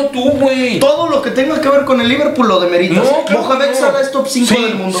 estás cegado tú, güey. Todo lo que tenga que ver con el Liverpool lo demeritas. No, claro Mohamed que no. Salah es top 5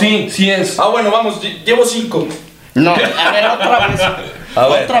 del mundo. Sí es. Ah, bueno, vamos, llevo 5. No, a ver, otra vez. A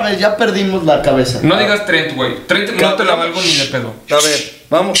ver. Otra vez, ya perdimos la cabeza. No digas Trent, güey. Trent no te la valgo ni de pedo. A ver,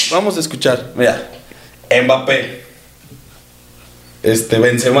 vamos a escuchar. Mira, Mbappé,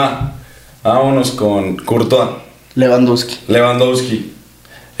 Benzema, vámonos con Courtois, Lewandowski.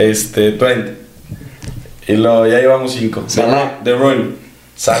 Trent, y luego ya llevamos 5. Salah. De Bruyne,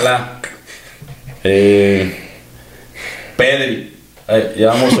 Salah, Pedri,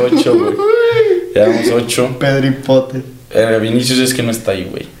 Llevamos 8, güey. Llevamos 8. Pedri Potter. Vinicius es que no está ahí,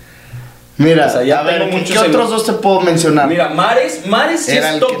 güey. Mira, O sea, ya a ver, tengo ¿qué muchos otros dos te puedo mencionar? Mira, Mares sí Era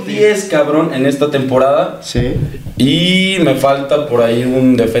es el top que 10, cabrón, en esta temporada. Sí. Y me falta por ahí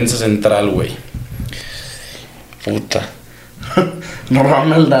un defensa central, güey. Puta.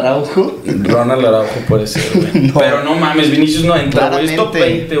 Ronald Araujo. Ronald Araujo puede ser, güey. No. Pero no mames, Vinicius no entra, güey. Es top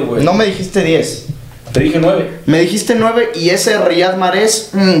 20, güey. No me dijiste 10. Te dije 9. Me dijiste 9 y ese Riyad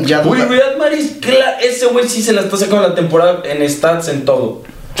Mahrez, ya Uy, duda. Riyad Mahrez, ese güey sí se la está sacando la temporada en stats, en todo.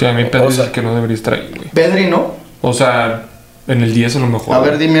 Sí, a mí Pedri O sea, es que no debería estar ahí, güey. Pedri, ¿no? O sea, en el 10 a lo mejor. A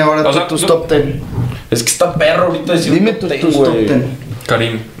ver, dime ahora O sea, tus top 10. Es que está perro ahorita decir Dime top tus 10, top güey. 10.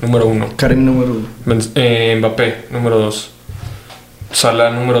 Karim, número 1. Karim número 1. Mbappé, número 2.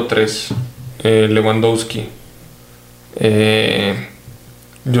 Salah, número 3. Lewandowski.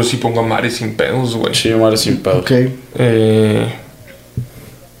 Yo sí pongo a Mahrez sin pedos, güey. Sí, Mahrez sin pedo. Ok.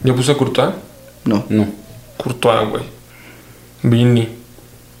 ¿Yo puse a Courtois? No. No. Courtois, güey. Vini.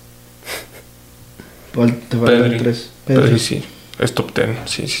 Te faltan Pedri. 3. Pedri sí. Es top 10.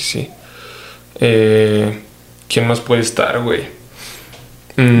 Sí. ¿Quién más puede estar, güey?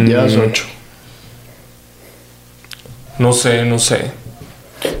 Llevas 8. No sé.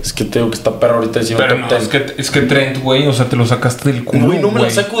 Es que te digo que está perro ahorita diciendo Pero top no, 10. es que Trent, güey, o sea, te lo sacaste del culo. Güey, no me la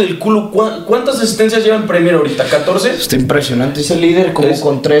saco del culo. ¿Cuántas asistencias lleva en Premier ahorita? ¿14? Está impresionante. Es el líder como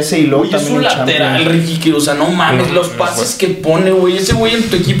con 13 y luego Oye, es también un en lateral, Champions. Ricky, que, o sea, no mames, No, los no, pases que pone, güey. Ese güey en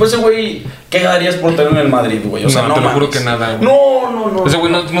tu equipo, ese güey, ¿qué darías por tener en el Madrid, güey? O sea, No, no te lo mames. juro que nada, güey. No. Ese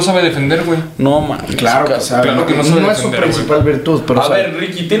güey no sabe defender, güey. No mames. Claro que sabe. Claro que no no sabe es su defender, principal virtud, pero A sabe. ver,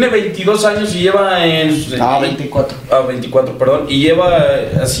 Ricky, tiene 22 años y lleva en... 24. 24, perdón. Y lleva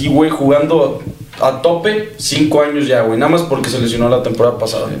así, güey, jugando a tope 5 años ya, güey. Nada más porque se lesionó la temporada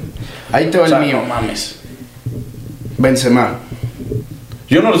pasada. Ahí te va O sea, el mío. no mames. Benzema.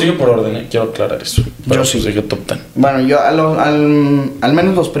 Yo no los dije por orden, quiero aclarar eso. Pero Yo sí. pues dije top 10. Bueno, yo al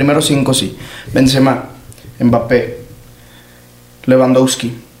menos los primeros 5 sí. Benzema, Mbappé,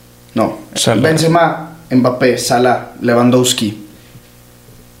 Lewandowski. No. Salah. Benzema, Mbappé, Salah, Lewandowski.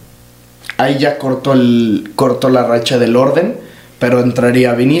 Ahí ya cortó la racha del orden, pero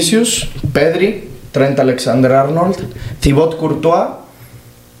entraría Vinicius, Pedri, Trent Alexander-Arnold, Thibaut Courtois,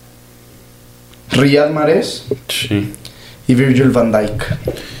 Riyad Mahrez Sí. y Virgil van Dijk.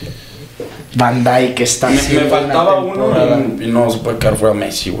 Van Dijk está Me haciendo faltaba una uno temporada. y no se puede quedar fuera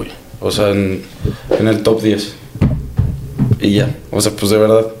Messi, güey. O sea, en el top 10. Y ya. O sea, pues de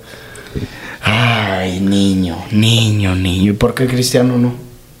verdad. Ay, niño. ¿Y por qué Cristiano no?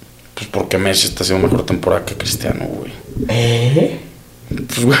 Pues porque Messi está haciendo mejor temporada que Cristiano, güey.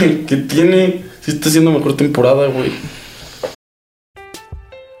 Pues, güey, ¿qué tiene? Sí está haciendo mejor temporada, güey.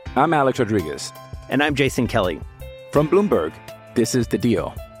 I'm Alex Rodriguez. And I'm Jason Kelly. From Bloomberg, this is The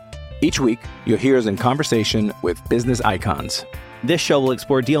Deal. Each week, you'll hear us in conversation with business icons. This show will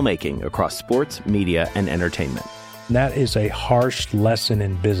explore deal making across sports, media, and entertainment. That is a harsh lesson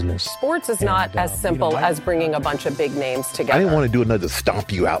in business. Sports is not as simple as bringing a bunch of big names together. I didn't want to do another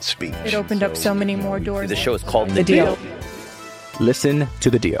stomp you out speech. It opened up so many more doors. The show is called The Deal. Listen to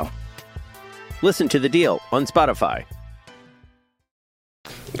The Deal. Listen to The Deal on Spotify.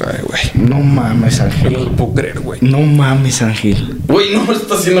 Ay, güey. No mames, No Ángel. lo puedo creer, güey. No mames, Ángel. Güey, no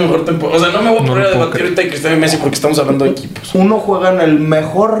está haciendo mejor temporada. O sea, no me voy a No poner lo a puedo debatir creer. ahorita de Cristiano y Messi porque estamos hablando de equipos. Uno juega en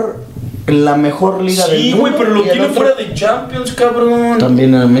la mejor liga del Sí, mundo. güey, pero lo y el tiene otro fuera de Champions, cabrón.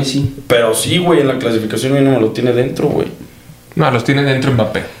 También a Messi. Pero sí, güey, en la clasificación no me lo tiene dentro, güey. No, los tiene dentro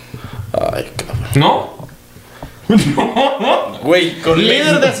Mbappé. Ay, cabrón. ¿No? Güey, con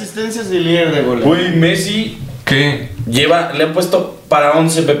Líder de Messi. asistencias y líder de goles. Güey, Messi ¿Qué? le ha puesto para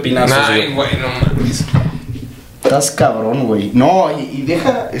 11 pepinazos, Ay, güey, no mames. Estás cabrón, güey. No, y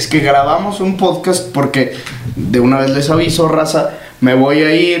deja, es que grabamos un podcast porque de una vez les aviso, raza, me voy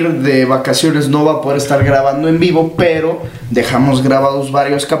a ir de vacaciones, no va a poder estar grabando en vivo, pero dejamos grabados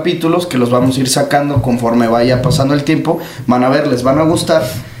varios capítulos que los vamos a ir sacando conforme vaya pasando el tiempo. Van a ver, les van a gustar.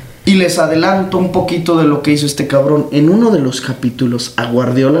 Y les adelanto un poquito de lo que hizo este cabrón. En uno de los capítulos a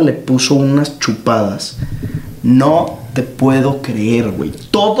Guardiola le puso unas chupadas. No te puedo creer, güey.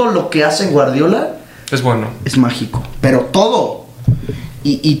 Todo lo que hace Guardiola Es bueno. es mágico, pero todo.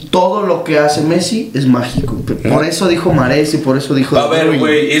 Y todo lo que hace Messi es mágico. Por eso dijo Mahrez y por eso dijo... A ver,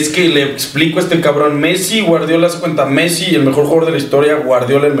 güey, es que le explico a este cabrón. Messi, Guardiola, se cuenta. Messi, el mejor jugador de la historia.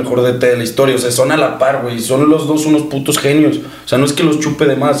 Guardiola, el mejor DT de la historia. O sea, son a la par, güey. Son los dos unos putos genios. O sea, no es que los chupe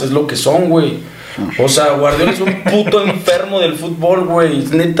de más, es lo que son, güey. O sea, Guardiola es un puto enfermo del fútbol, güey.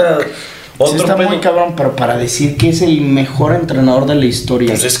 Neta. Sí está muy cabrón, pero para decir que es el mejor entrenador de la historia.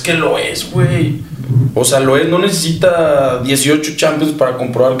 Pues es que lo es, güey. O sea, lo es. No necesita 18 Champions para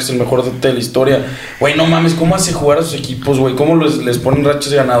comprobar que es el mejor DT de la historia. Güey, no mames, ¿cómo hace jugar a sus equipos, güey? ¿Cómo les ponen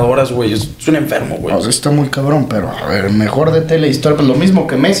rachas ganadoras, güey? Es un enfermo, güey. O sea, está muy cabrón, pero a ver, el mejor DT de la historia, pues lo mismo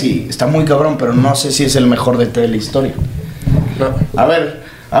que Messi. Está muy cabrón, pero no sé si es el mejor DT de la historia. No. A ver,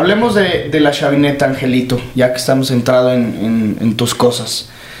 hablemos de la Xavineta, Angelito, ya que estamos centrados en tus cosas.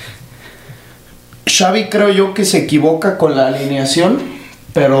 Xavi creo yo que se equivoca con la alineación,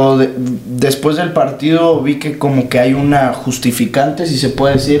 pero después del partido vi que como que hay una justificante, si se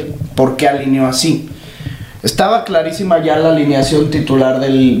puede decir, por qué alineó así. Estaba clarísima ya la alineación titular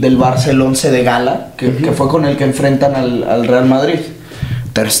del Barça, el 11 de gala, que fue con el que enfrentan al Real Madrid.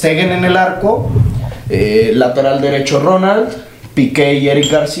 Ter Stegen en el arco, lateral derecho Ronald, Piqué y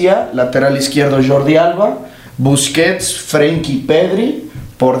Eric García, lateral izquierdo Jordi Alba, Busquets, Frenkie, Pedri,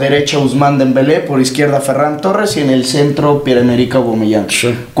 por derecha Ousmane Dembélé, por izquierda Ferran Torres y en el centro Pierre-Emerick Aubameyang.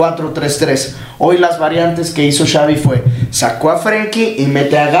 Sí. 4-3-3. Hoy las variantes que hizo Xavi fue: sacó a Frenkie y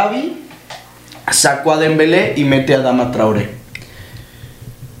mete a Gavi, sacó a Dembélé y mete a Adama Traoré.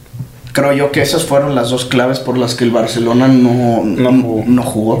 Creo yo que esas fueron las dos claves por las que el Barcelona no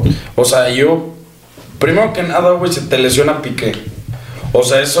jugó. O sea, primero que nada, güey, se te lesiona Piqué. O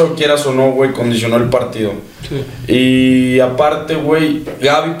sea, eso, quieras o no, güey, condicionó el partido. Sí. Y aparte, güey,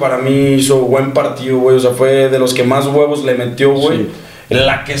 Gavi para mí hizo buen partido, güey. O sea, fue de los que más huevos le metió, güey. Sí.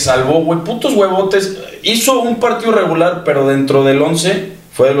 La que salvó, güey, putos huevotes. Hizo un partido regular, pero dentro del 11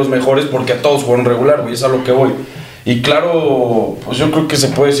 fue de los mejores porque a todos fueron regular, güey. Es a lo que voy. Y claro, pues yo creo que se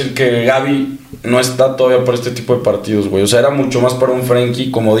puede decir que Gavi no está todavía para este tipo de partidos, güey. O sea, era mucho más para un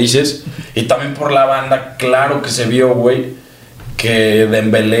Frenkie, como dices. Y también por la banda, claro que se vio, güey, que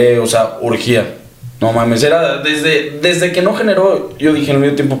Dembélé, o sea, urgía. No mames, era desde que no generó, yo dije en el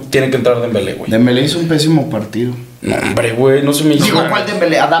medio tiempo tiene que entrar Dembélé, güey. Dembélé hizo un pésimo partido. No, hombre, güey, no se me hizo. Digo, ¿cuál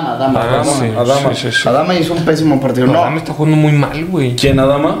Dembélé? Adama. Sí. Adama hizo un pésimo partido. No, Adama está jugando muy mal, güey. ¿Quién,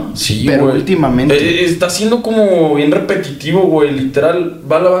 Adama? Sí, pero güey. Últimamente está siendo como bien repetitivo, güey. Literal,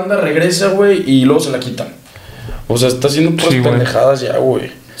 va a la banda, regresa, güey, y luego se la quitan. O sea, está haciendo puras pendejadas ya,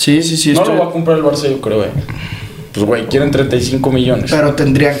 güey. Sí. No lo va a comprar el Barça, yo creo, güey. Pues, güey, quieren 35 millones. Pero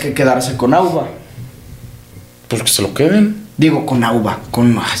tendrían que quedarse con Auba. Pues que se lo queden. Digo, con Auba.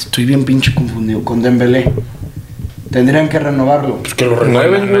 Estoy bien pinche confundido. Con Dembélé. Tendrían que renovarlo. Pues que lo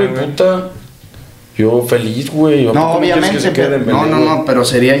renueven, güey, puta. Yo feliz, güey. No, obviamente. No, pero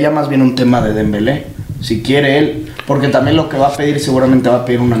sería ya más bien un tema de Dembélé. Si quiere él. Porque también lo que va a pedir, seguramente va a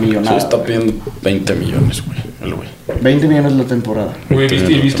pedir una millonada. Sí, está pidiendo 20 millones, güey. El güey. 20 millones la temporada. Güey,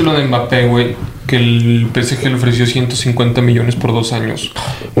 ¿viste lo de Mbappé, güey? Que el PSG le ofreció 150 millones por 2 años.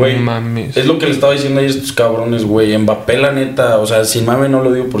 Güey, no mames. Es lo que le estaba diciendo a estos cabrones, güey. Mbappé, la neta, o sea, sin mame no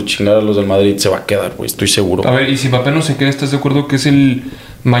lo digo por chingar a los del Madrid, se va a quedar, güey, estoy seguro. A ver, y si Mbappé no se queda, ¿estás de acuerdo que es el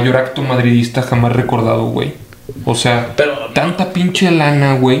mayor acto madridista jamás recordado, güey? O sea, tanta pinche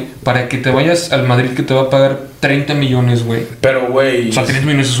lana, güey, para que te vayas al Madrid que te va a pagar 30 millones, güey. Pero, güey... O sea, 30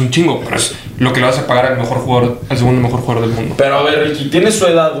 millones es un chingo, pero es lo que le vas a pagar al mejor jugador, al segundo mejor jugador del mundo. Pero, a ver, Ricky, tienes su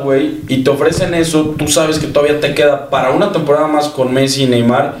edad, güey, y te ofrecen eso, tú sabes que todavía te queda para una temporada más con Messi y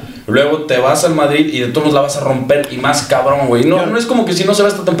Neymar. Luego te vas al Madrid y de todos la vas a romper y más cabrón, güey. No es como que si no se va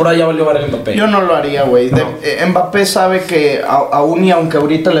esta temporada ya valió verga Mbappé. Yo no lo haría, güey. No. Mbappé sabe que aún y aunque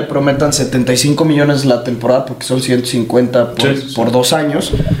ahorita le prometan 75 millones la temporada, porque son 150 por 2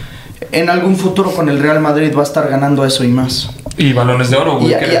 años, en algún futuro con el Real Madrid va a estar ganando eso y más. Y balones de oro,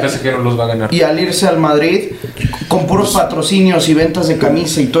 güey, que el PSG no los va a ganar. Y al irse al Madrid, con puros patrocinios y ventas de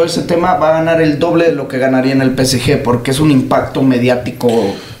camisa y todo ese tema, va a ganar el doble de lo que ganaría en el PSG, porque es un impacto mediático.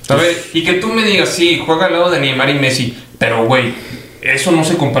 A ver, y que tú me digas, sí, juega al lado de Neymar y Messi, pero, güey, eso no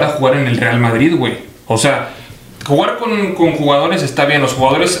se compara a jugar en el Real Madrid, güey. O sea, jugar con jugadores está bien, los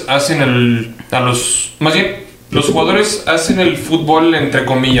jugadores hacen los jugadores hacen el fútbol, entre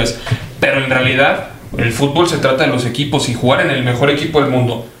comillas, pero en realidad el fútbol se trata de los equipos y jugar en el mejor equipo del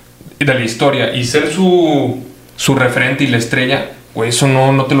mundo, de la historia, y ser su referente y la estrella, güey, eso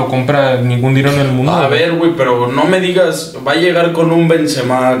no te lo compra ningún dinero en el mundo. A ver, güey, pero no me digas, va a llegar con un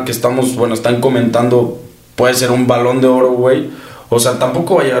Benzema que están comentando, puede ser un Balón de Oro, güey. O sea,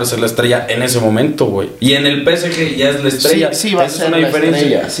 tampoco va a llegar a ser la estrella en ese momento, güey. Y en el PSG ya es la estrella. Sí, va a ser una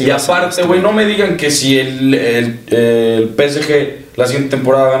diferencia. Sí, y aparte, güey, no me digan que si el PSG la siguiente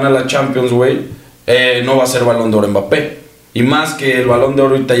temporada gana la Champions, güey, no va a ser Balón de Oro Mbappé. Y más que el Balón de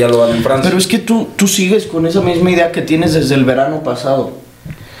Oro ahorita ya lo dan en Francia. Pero es que tú sigues con esa misma idea que tienes desde el verano pasado.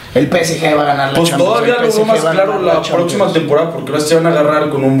 el PSG va a ganar la pues Champions. todavía lo veo más claro la próxima temporada, porque ahora se van a agarrar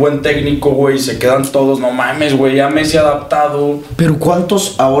con un buen técnico, güey, se quedan todos, no mames, güey, ya Messi adaptado. Pero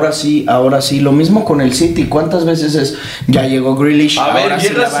 ¿cuántos ahora sí? Lo mismo con el City, ¿cuántas veces es? Ya llegó Grealish, A ver, ahora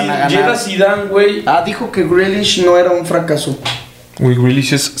sí la van a ganar. llega Zidane, güey. Dijo que Grealish no era un fracaso. Güey,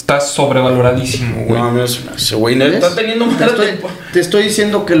 Grealish está sobrevaloradísimo, güey. No, ese güey no está teniendo un te estoy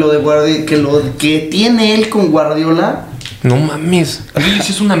diciendo que lo que tiene él con Guardiola. No mames. Grealish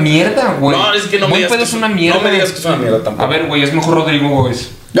es una mierda, güey. No, es que no me digas que es una mierda. No me digas que es una mierda tampoco. A ver, güey, es mejor Rodrigo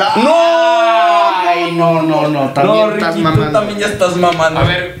Gómez. ¡No! Ay, no. También estás mamando. Tú también ya estás mamando. A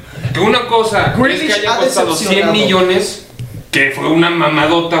ver, que una cosa Grealish es que haya ha costado 100 decepcionado. millones, que fue una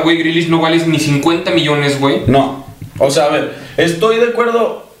mamadota, güey. Grealish no vale ni 50 millones, güey. No. O sea, a ver, estoy de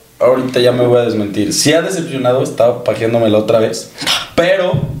acuerdo. Ahorita ya me voy a desmentir. Sí ha decepcionado, estaba pajeándomela otra vez.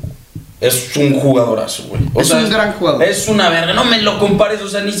 Pero es un jugadorazo, güey. Es un gran jugador. Es una verga. No me lo compares, o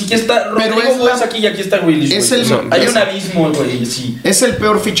sea, ni siquiera está Pero Rodrigo es Gómez aquí y aquí está Grealish, es güey. el- O sea, hay es- un abismo, güey, sí. Es el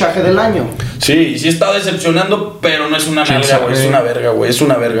peor fichaje del año. Sí, sí está decepcionando, pero no es una ¿Quién verga, güey. sabe? Es una verga, güey. Es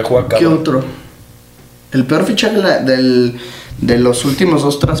una verga, juega ¿Qué cabrón. otro? El peor fichaje de los últimos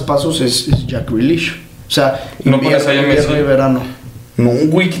 2 traspasos es Jack Grealish. O sea, No pones ahí a Messi. invierno y verano. No,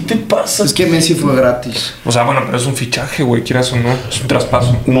 güey, ¿qué te pasa? Es que Messi fue gratis. O sea, bueno, pero es un fichaje, güey, quieras o no. Es un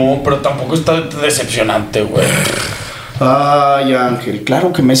traspaso. No, pero tampoco está decepcionante, güey. Ay, Ángel,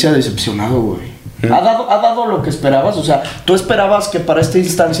 claro que Messi ha decepcionado, güey. ¿Ha dado lo que esperabas? O sea, ¿tú esperabas que para esta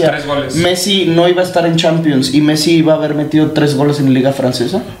instancia 3 goles. Messi no iba a estar en Champions y Messi iba a haber metido 3 goles en Liga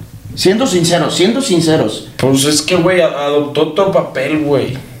Francesa? Siendo sinceros. Pues es que, güey, adoptó otro papel,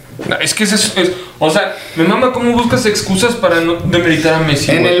 güey. No, es que o sea, me mama cómo buscas excusas para no demeritar a Messi.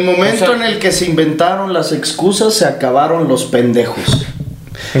 En güey. el momento O sea, en el que se inventaron las excusas, se acabaron los pendejos.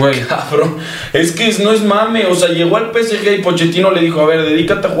 güey, Cabrón, es que no es mame, o sea, llegó al PSG y Pochettino le dijo, a ver,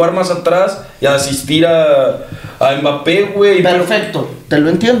 dedícate a jugar más atrás y a asistir a Mbappé, güey. Perfecto, te lo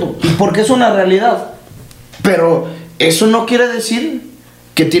entiendo. Y porque es una realidad. Pero eso no quiere decir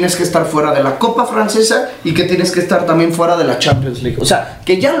que tienes que estar fuera de la Copa Francesa y que tienes que estar también fuera de la Champions League. O sea,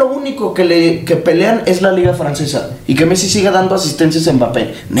 que ya lo único que pelean es la Liga Francesa y que Messi siga dando asistencias a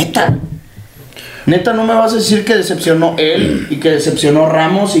Mbappé. Neta, no me vas a decir que decepcionó él y que decepcionó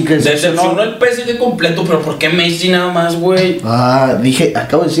Ramos y que Decepcionó el PSG completo, pero ¿por qué Messi nada más, güey?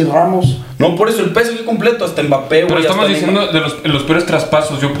 Acabo de decir Ramos. No, por eso el PSG completo, hasta Mbappé, pero güey. estamos hasta diciendo Neymar. de los peores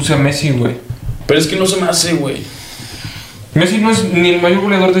traspasos. Yo puse a Messi, güey. Pero es que no se me hace, güey. Messi no es ni el mayor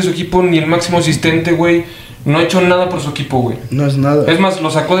goleador de su equipo, ni el máximo asistente, güey. No ha hecho nada por su equipo, güey. No es nada. Es más, lo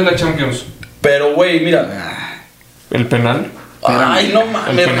sacó de la Champions. Pero, güey, mira. ¿El penal? Ay, no ¿El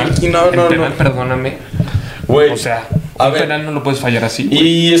mames, penal? Ricky, no. El penal, perdóname. Güey. O sea, a un ver. penal no lo puedes fallar así, güey.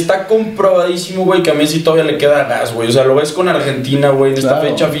 Y está comprobadísimo, güey, que a Messi todavía le queda gas, güey. O sea, lo ves con Argentina, güey, en esta Claro.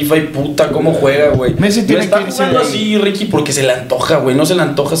 fecha FIFA y puta, cómo juega, güey. Messi tiene está que irse jugando de ahí. así, Ricky, porque se le antoja, güey. No se le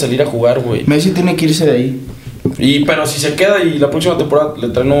antoja salir a jugar, güey. Messi tiene que irse de ahí. Pero si se queda y la próxima temporada le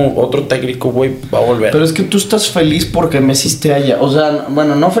traen otro técnico, güey, va a volver. Pero es que tú estás feliz porque Messi esté allá. O sea,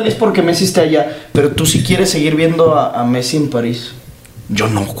 bueno, no feliz porque Messi esté allá, pero tú sí quieres seguir viendo a Messi en París. Yo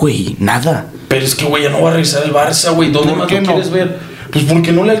no, güey, nada. Pero es que, güey, ya no va a regresar el Barça, güey. ¿Dónde ¿Por más qué lo no? quieres ver? Pues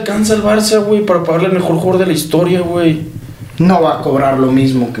porque no le alcanza el Barça, güey, para pagarle el mejor jugador de la historia, güey. No va a cobrar lo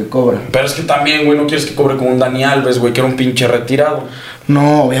mismo que cobra. Pero es que también, güey, no quieres que cobre como un Dani Alves, güey, que era un pinche retirado.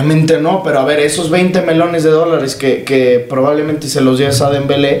 No, obviamente no, pero a ver, esos 20 melones de dólares que probablemente se los lleves a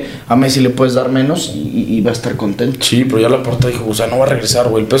Dembélé, a Messi le puedes dar menos y va a estar contento. Sí, pero ya la porta dijo, o sea, no va a regresar,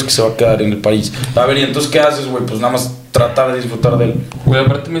 güey. El peor es que se va a quedar en el país. A ver, ¿y entonces qué haces, güey? Pues nada más tratar de disfrutar de él. Güey,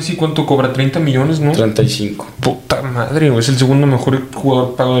 aparte Messi, ¿cuánto cobra? 30 millones, ¿no? 35. Puta madre, güey. Es el segundo mejor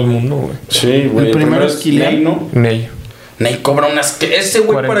jugador pago del mundo, güey. Sí, güey. El primero es Kylian. Ney, ¿no? Ney. Ney cobra unas... Ese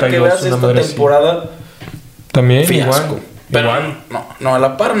güey, para que 42, veas una esta madre así. temporada... También, Fiasco. igual. Pero Igual. no, a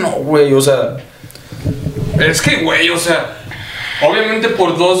la par no, güey. O sea... Es que, güey, o sea, obviamente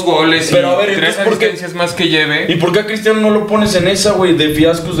por 2 goles Pero, a ver, y 3 entonces, ¿por qué? asistencias más que lleve. ¿Y por qué a Cristiano no lo pones en esa, güey? De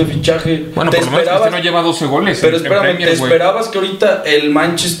fiascos de fichaje. Bueno, ¿Te por lo menos esperabas? Cristiano lleva 12 goles. Pero en espérame, Premier, ¿te güey. esperabas que ahorita el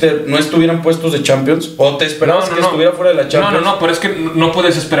Manchester no estuvieran puestos de Champions? ¿O te esperabas que estuviera fuera de la Champions? No, pero es que no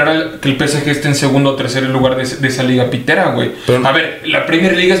puedes esperar que el PSG esté en segundo o tercer lugar de esa liga pitera, güey. Pero- A ver, la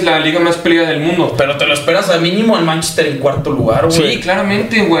Premier League es la liga más peleada del mundo. Pero te lo esperas al mínimo al Manchester en cuarto lugar, güey. Sí,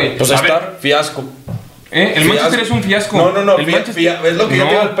 claramente, güey. Pues A está ver, fiasco. El Fiasco. Manchester es un fiasco. No, El Manchester... es lo que yo No.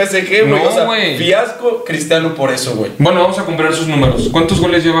 digo al PSG, güey. No, o sea, güey. fiasco, Cristiano por eso, güey. Bueno, vamos a comparar sus números. ¿Cuántos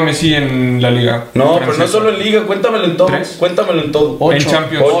goles lleva Messi en la liga? No, pero no francesa? solo en Liga, cuéntamelo en todo. 3. Cuéntamelo en todo. Ocho. En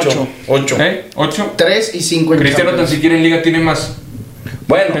Champions. 8. 8. 3 y 5 en Cristiano tan Champions. siquiera en liga tiene más.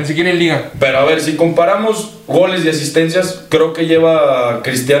 Bueno, Ni siquiera en liga. pero a ver, si comparamos goles y asistencias, creo que lleva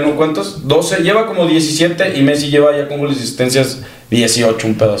Cristiano, ¿cuántos? 12, lleva como 17 y Messi lleva ya con goles y asistencias 18,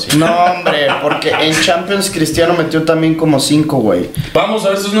 un pedo así. No, hombre, porque en Champions Cristiano metió también como 5, güey. Vamos a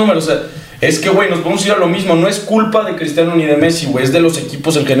ver esos números, o sea, es que, güey, nos vamos a ir a lo mismo, no es culpa de Cristiano ni de Messi, güey, es de los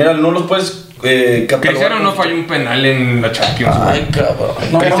equipos en general, no los puedes catalogar. Cristiano no falló un penal en la Champions. Ay, cabrón.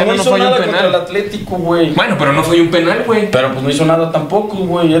 No, Cristiano no no hizo falló un nada penal. contra el Atlético, güey. Bueno, pero no falló un penal, güey. Pero pues no hizo nada tampoco,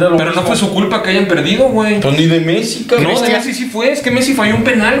 güey, era lo Pero mismo. no fue su culpa que hayan perdido, güey. Pues ni de Messi, cabrón. No, de Messi sí fue, es que Messi falló un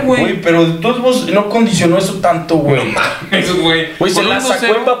penal, güey. Güey, pero de todos modos no condicionó eso tanto, güey. No mames, güey. Güey, se Con la un sacó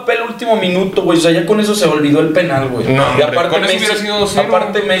 2-0. en papel último minuto, güey. O sea, ya con eso se olvidó el penal, güey. No, y hombre, aparte con eso Messi, hubiera sido 2-0.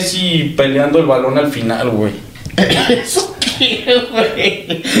 aparte Messi peleando el balón al final, güey. ¿Eso qué,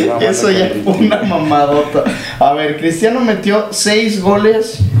 güey? Eso ya fue una mamadota. A ver, Cristiano metió 6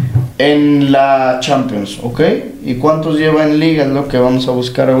 goles en la Champions, ¿ok? ¿Y cuántos lleva en Liga? Es lo que vamos a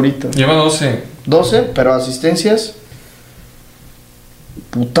buscar ahorita. Lleva 12. 12, pero asistencias.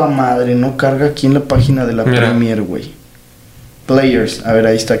 Puta madre, no carga aquí en la página de la Mira. Premier, güey. Players, a ver,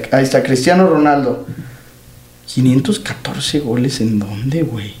 ahí está Cristiano Ronaldo. 514 goles en dónde,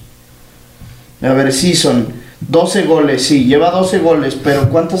 güey. A ver, sí son 12 goles, sí, lleva 12 goles, pero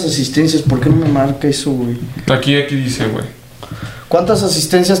 ¿cuántas asistencias? ¿Por qué no me marca eso, güey? Aquí dice, güey. ¿Cuántas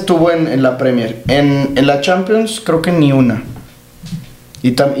asistencias tuvo en la Premier? En la Champions, creo que ni una.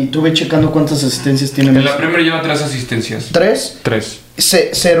 Y tuve checando cuántas asistencias tiene. En la Premier lleva 3 asistencias. 3. 3.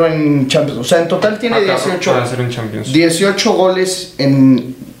 0 en Champions. O sea, en total tiene Acá, 18. para hacer en Champions. 18 goles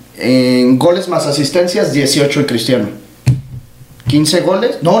en goles más asistencias, 18 y Cristiano. 15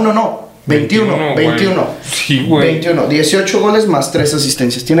 goles. No. 21. Sí, güey. 21. 18 goles más 3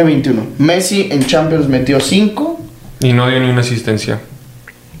 asistencias. Tiene 21. Messi en Champions metió 5. Y no dio ni una asistencia.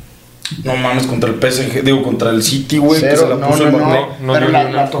 No mames, contra el PSG, digo, contra el City, güey. Que se Cero. la puso el balón. no pero dio ni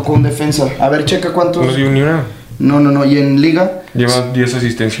una. la tocó un defensa. A ver, checa cuántos. No dio ni una. No. Y en Liga, Lleva 10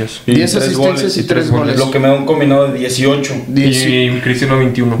 asistencias. Y 10 tres asistencias goles, y 3 goles. Lo que me da un combinado de 18. Y Cristiano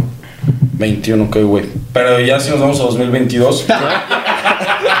 21. 21, ok, güey. Pero ya si nos vamos a 2022.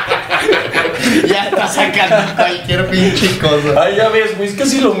 Ya está sacando cualquier pinche cosa. Ay, ya ves, güey, es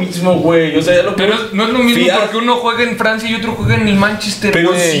casi lo mismo, güey. O sea, ya lo Pero no es lo mismo Fíjate. porque uno juega en Francia y otro juega en el Manchester, Pero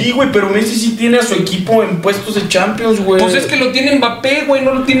güey. sí, güey, pero Messi sí tiene a su equipo en puestos de Champions, güey. Pues es que lo tiene Mbappé, güey,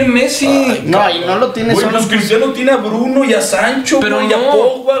 no lo tiene Messi. Ay, No, y no lo tiene Güey, solo. pues Cristiano tiene a Bruno y a Sancho, pero güey, y a no.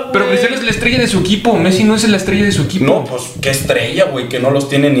 Pogba, güey. Pero Cristiano es la estrella de su equipo. Messi no es la estrella de su equipo. No, pues qué estrella, güey, que no los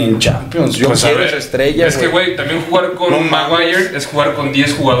tiene ni en Champions. Yo Pues, a quiero ver, esa estrella, es que, güey, también jugar con No mames. Maguire es jugar con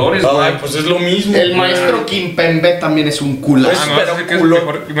 10 jugadores, güey. Ay, pues es lo mismo. El güey. maestro Kimpembe también es un culazo. Ah, me vas a decir que es culo.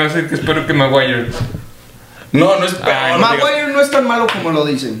 mejor, me vas a decir que espero que Maguire. No es peor. Ay, Maguire no es tan malo como lo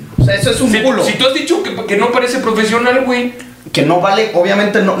dicen. O sea, eso es un culo. Si tú has dicho que no parece profesional, güey. Que no vale,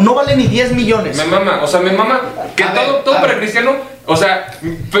 obviamente no vale ni 10 millones. Me mama, que A todo ver, para Cristiano, o sea,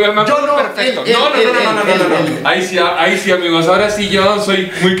 pero me Yo no, perfecto. él, No. Ahí sí, amigos, ahora sí yo soy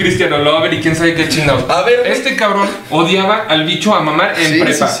muy Cristiano Lover y quién sabe qué chingados. A ver, este cabrón odiaba al bicho a mamar en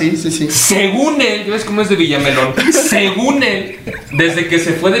prepa. Sí. Según él, ¿ya ves cómo es de Villamelón? Según él, desde que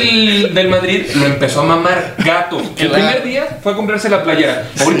se fue del Madrid, lo empezó a mamar gato. El Claro. primer día fue a comprarse la playera.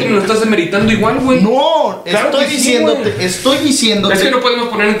 Ahorita me lo estás demeritando igual, güey. No, Claro estoy que sí, diciéndote. Es que no podemos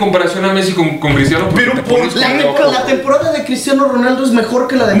poner en comparación a Messi con Cristiano. porque Pero te pones la, como loco. la temporada de Cristiano Ronaldo es mejor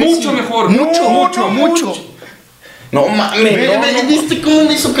que la de Messi. Mucho mejor. Mucho. No mames, no. ¿Viste cómo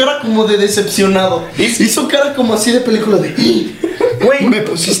me hizo cara como de decepcionado? Hizo cara como así de película de... Güey, ¿me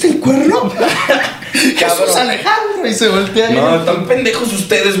pusiste el cuerno? Jesús Alejandro. Y se voltea. No, están pendejos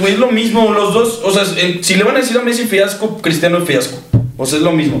ustedes, güey. Es lo mismo, los dos. O sea, si le van a decir a Messi fiasco, Cristiano es fiasco. O sea, es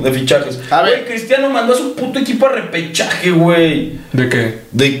lo mismo, de fichajes. A ver. Güey, Cristiano mandó a su puto equipo a repechaje, güey. ¿De qué?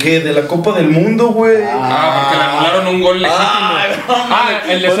 ¿De qué? De la Copa del Mundo, güey. Porque le anularon un gol legítimo.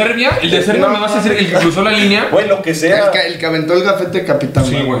 ¿El de Serbia? ¿El de Serbia me vas a decir el que cruzó la línea? Güey, lo que sea. El que aventó el gafete de capitán.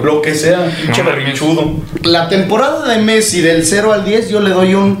 Sí, güey. Lo que sea, pinche No mames. berrinchudo. La temporada de Messi del 0 al 10 yo le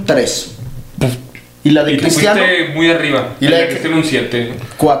doy un 3. Y la de Y tú Cristiano, fuiste muy arriba. ¿Y Y la la de de Cristiano un 7.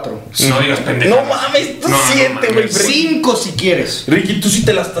 4. No digas pendejo. No mames, tú No, siete, no güey. mames. 5 si quieres. Ricky, tú sí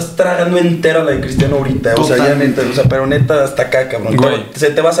te la estás tragando entera la de Cristiano ahorita. O sea, ya Totalmente. neta, o sea, pero neta hasta acá, cabrón. Güey.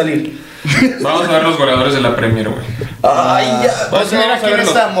 Se te va a salir. Vamos a ver los goleadores de la Premier, güey. Ay, ya. Pues Vamos mira a quién verlo.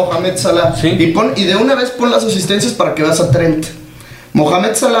 está, Mohamed Salah. Sí. Y de una vez pon las asistencias para que veas a Trent.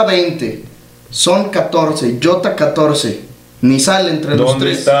 Mohamed Salah 20. Son 14. Jota 14. Ni sale entre los ¿Dónde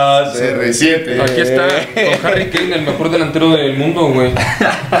tres. estás? CR7. Aquí está con Harry Kane, el mejor delantero del mundo, güey.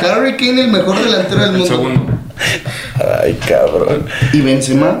 Harry Kane, el mejor delantero del El mundo. segundo. Ay, cabrón. Y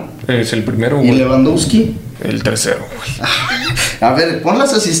Benzema. Es el primero, Y güey. Lewandowski. El tercero, güey. A ver, pon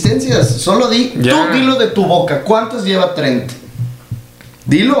las asistencias. Solo di. Ya. Tú dilo de tu boca. ¿Cuántas lleva Trent?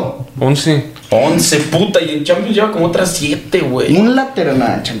 Dilo. 11. 11, puta. Y en Champions lleva como otras 7, güey. Un lateral. No,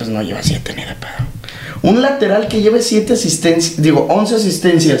 Champions no lleva 7 ni de pedo. Un lateral que lleve 7 asistencias. Digo, 11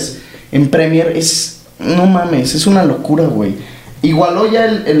 asistencias en Premier es. No mames, es una locura, güey. Igualó ya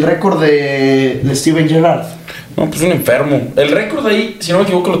el récord de Steven Gerrard. No, pues un enfermo. El récord ahí, si no me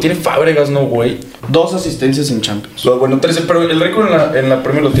equivoco, lo tiene Fábregas, ¿no, güey? 2 asistencias en Champions. Bueno, 13, pero el récord en la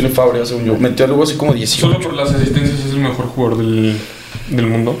Premier lo tiene Fábregas, según yo. Metió algo así como 18. Solo por las asistencias es el mejor jugador del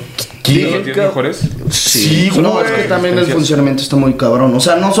mundo. ¿De los 10 mejores? Sí, no, güey. es que también el funcionamiento está muy cabrón. O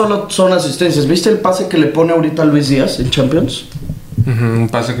sea, no solo son asistencias. ¿Viste el pase que le pone ahorita a Luis Díaz en Champions? Un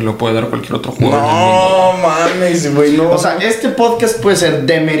pase que lo puede dar cualquier otro jugador. No mames, güey, no. O sea, este podcast puede ser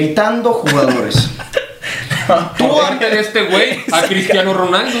demeritando jugadores. Tú a este güey, a Cristiano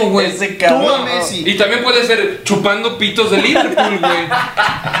Ronaldo, güey. Ese Tú cabrón. a Messi. Y también puede ser chupando pitos de Liverpool,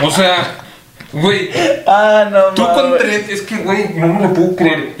 güey. O sea, güey. Ah, no Tú con mames. Trent, es que, güey, no me lo puedo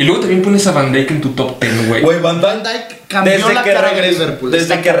creer. Y luego también pones a Van Dijk en tu top 10, güey. Güey, Van Van Dijk Dijk cambió la cara de Liverpool. Desde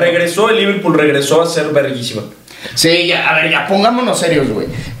Está que cabrón. regresó el Liverpool, regresó a ser verguísima. Sí, ya, a ver, ya pongámonos serios, güey.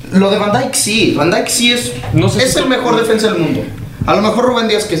 Lo de Van Dijk sí es, No sé es si el mejor defensa del mundo. A lo mejor Rubén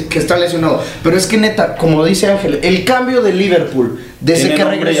Díaz que está lesionado. Pero es que neta, como dice Ángel, el cambio de Liverpool desde Tiene que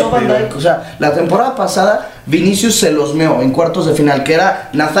nombre y regresó Van apellido. Dijk, o sea, la temporada pasada Vinicius se los meó en cuartos de final, que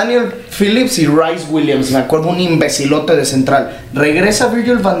era Nathaniel Phillips y Rice Williams, me acuerdo, un imbecilote de central. Regresa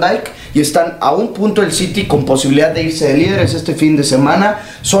Virgil van Dijk y están a un punto el City con posibilidad de irse de líderes este fin de semana.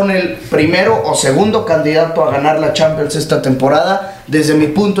 Son el primero o segundo candidato a ganar la Champions esta temporada. Desde mi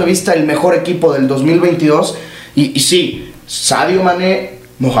punto de vista, el mejor equipo del 2022. Y sí, Sadio Mané,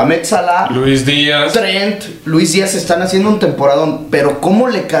 Mohamed Salah, Luis Díaz. Trent, Luis Díaz están haciendo un temporadón, pero cómo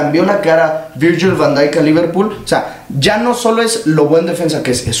le cambió la cara Virgil van Dijk a Liverpool. O sea, ya no solo es lo buen defensa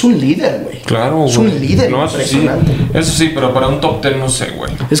que es un líder, güey. Claro, es güey. un líder No, eso sí. impresionante. Eso sí, pero para un top 10 no sé,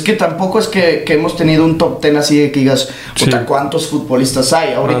 güey. Es que tampoco es que hemos tenido un top 10 así de que digas, puta, Sí. ¿cuántos futbolistas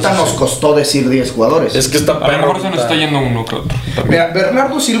hay? Ahorita sí, nos sí. costó decir 10 jugadores. Es que está A lo mejor se nos está yendo uno que otro. También. Mira,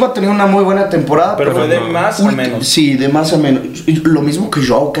 Bernardo Silva tenía una muy buena temporada, Pero fue de no. más a menos. Sí, de más a menos. Y lo mismo que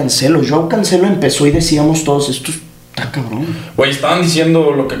Joao Cancelo. Joao Cancelo empezó y decíamos todos, esto está cabrón. Güey, estaban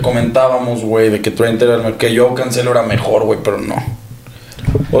diciendo lo que comentábamos, güey, de que Trent era que yo Cancelo era mejor, güey, pero no.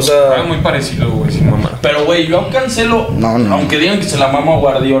 O sea, Muy parecido, güey, sin mamar. pero güey, yo Cancelo, No. aunque digan que se la mama a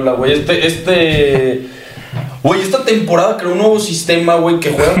Guardiola, güey, güey, esta temporada creó un nuevo sistema, güey,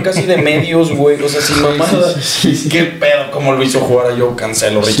 que juegan casi de medios, güey. O sea, sin mamada. sí. Qué pedo cómo lo hizo jugar a Joe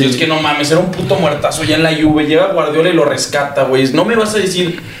Cancelo, Ricky. Sí. Es que no mames, era un puto muertazo ya en la Juve. Llega Guardiola y lo rescata, güey. No me vas a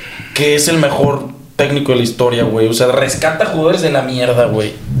decir que es el mejor técnico de la historia, güey. O sea, rescata jugadores de la mierda,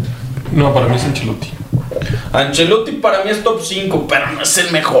 güey. No, para mí es Ancelotti. Ancelotti para mí es top 5, pero no es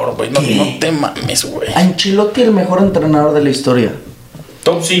el mejor, güey. No, ¿Qué? no te mames, güey. Ancelotti, el mejor entrenador de la historia.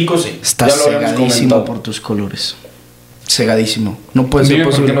 Top 5, sí. Estás Ya lo habíamos cegadísimo comentado. por tus colores. Cegadísimo. No puede ser Dime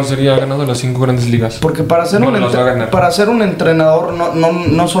por qué posible. no sería ganado las 5 grandes ligas. Porque para ser, No las va a ganar. para ser un entrenador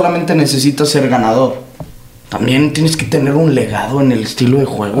no solamente necesitas ser ganador. También tienes que tener un legado en el estilo de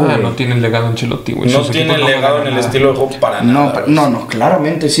juego. Ah, güey. no tiene legado Ancelotti, güey. No Sus tiene equipos no legado ganan en el nada. estilo de juego para No, nada. no,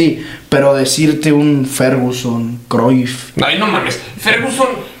 claramente sí. Pero decirte un Ferguson, Cruyff. Ay, no mames.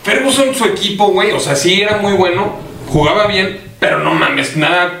 Ferguson, su equipo, güey. O sea, sí era muy bueno. Jugaba bien. Pero no mames.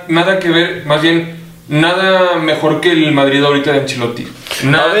 Nada que ver. Más bien, nada mejor que el Madrid ahorita de Ancelotti.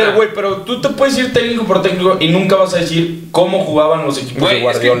 Nada. A ver, güey, pero tú te puedes ir técnico por técnico y nunca vas a decir cómo jugaban los equipos de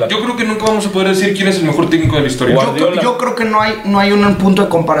Güey, es que Guardiola. yo creo que nunca vamos a poder decir quién es el mejor técnico de la historia. Guardiola. Yo creo que no hay un punto de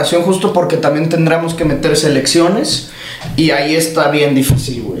comparación justo porque también tendremos que meter selecciones y ahí está bien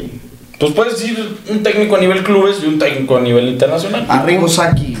difícil, güey. Pues puedes decir un técnico a nivel clubes y un técnico a nivel internacional. Arrigo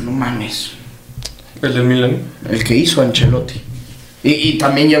Sacchi, no mames. El del Milan. El que hizo Ancelotti. Y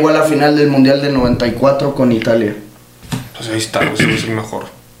también llegó a la final del Mundial del 94 con Italia. Pues ahí está, güey. Ese es el mejor.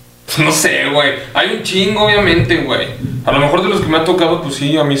 No sé, güey. Hay un chingo, obviamente, güey. A lo mejor de los que me ha tocado, pues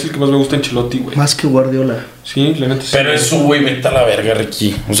sí, a mí es el que más me gusta Ancelotti, güey. Más que Guardiola. Sí, la neta sí. Pero eso, güey, vete a la verga,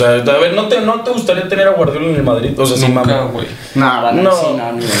 Ricky. O sea, a ver, ¿no te gustaría tener a Guardiola en el Madrid? O sea, sin Nunca, mame. güey. No, vale, No. sí,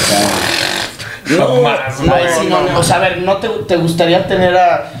 no, ni de pedo. No, Jamás, No, güey. sí, no, o sea, a ver, ¿no te gustaría tener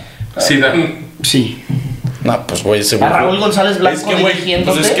a... Zidane. Sí. No, pues, güey, ese A güey. Raúl González Blanco Es que, güey,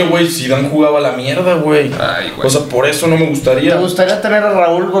 dirigiéndote. pues es que, güey, Zidane jugaba a la mierda, güey. Ay, güey. O sea, por eso no me ¿Te gustaría. gustaría tener a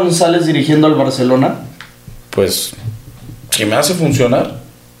Raúl González dirigiendo al Barcelona? Pues, si me hace funcionar.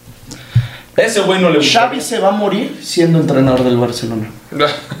 Ese güey no le gusta. Xavi se va a morir siendo entrenador del Barcelona.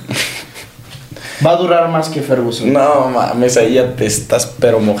 Va a durar más que Ferguson. No mames, ahí ya te estás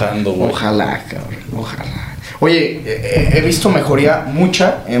pero mojando, güey. Ojalá, cabrón, ojalá. Oye, he visto mejoría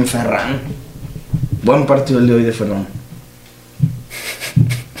mucha en Ferran. Buen partido el de hoy de Ferran.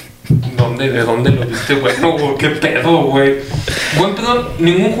 ¿De dónde lo viste, güey? No, güey, qué pedo, güey. Buen pedo,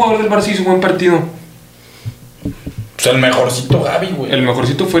 ningún jugador del Barça hizo buen partido. Pues el mejorcito Gavi, güey. El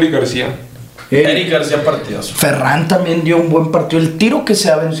mejorcito fue Eric García. Eric García partidazo. Ferran también dio un buen partido. El tiro que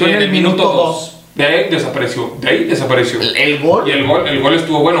se aventó en el minuto 2. De ahí desapareció. ¿El gol? Y el gol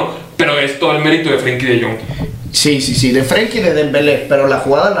estuvo bueno. Pero es todo el mérito de Frenkie de Jong. Sí, de Frenkie y de Dembélé. Pero la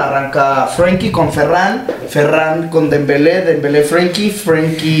jugada la arranca Frenkie con Ferran, Ferran con Dembélé, Dembélé Frenkie,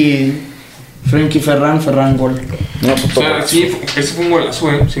 Frenkie Ferran, gol. No, o sea, sí, ese fue un golazo,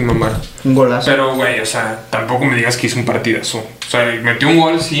 sin mamar. Un golazo. Pero, güey, o sea, tampoco me digas que hizo un partidazo. O sea, metió un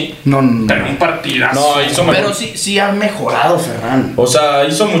gol, sí. No. Pero un partidazo. No, hizo mejor. Pero sí ha mejorado Ferran. O sea,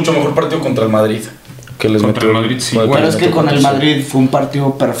 hizo mucho mejor partido contra el Madrid. Que les contra metió el Madrid, sí. Pero es que con el Madrid fue un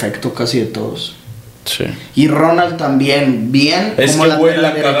partido perfecto casi de todos. Sí. Y Ronald también, bien. Es como que, güey, la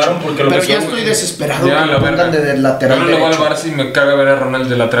lateral cagaron derecho. porque lo Pero metió, ya estoy güey. desesperado Ya, que la lo pongan verga. de lateral Yo no le voy al derecho. Barça y me caga ver a Ronald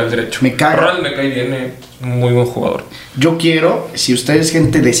de lateral derecho. Me caga. Ronald me cae bien, muy buen jugador. Yo quiero, si ustedes,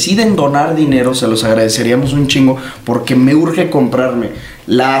 gente, deciden donar dinero, se los agradeceríamos un chingo, porque me urge comprarme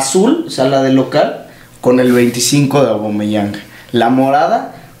la azul, o sea, la de local, con el 25 de Aubameyang. La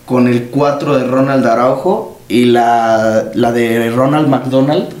morada, con el 4 de Ronald Araujo. Y la de Ronald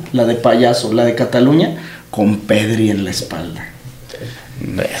McDonald, la de payaso, la de Cataluña, con Pedri en la espalda.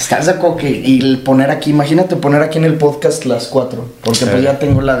 ¿Estás de acuerdo? Y poner aquí, imagínate poner aquí en el podcast las 4, porque pues ya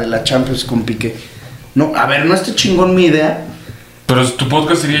tengo la de la Champions con Piqué. No, a ver, no esté chingón mi idea. Pero tu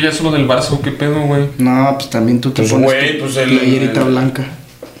podcast sería ya solo del Barça, ¿o qué pedo, güey? No, pues también tú te Pues, pones güey, tu pues el- playerita blanca.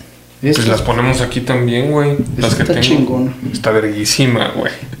 Pues las ponemos aquí también, güey. Las que está tengo. chingón. Está verguísima,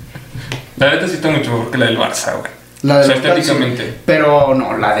 güey. La neta sí está mucho mejor que la del Barça, güey. La de o sea, local, estéticamente. sí. Pero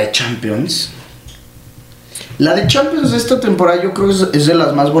no, la de Champions. La de Champions de esta temporada yo creo que es de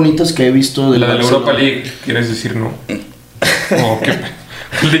las más bonitas que he visto. La de la Barcelona. Europa League, ¿quieres decir no? Oh, qué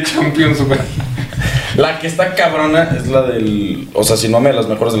el de Champions, güey. La que está cabrona es la del. O sea, si no me de las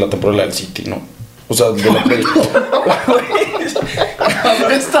mejores de la temporada, la del City, ¿no? O sea, de la que.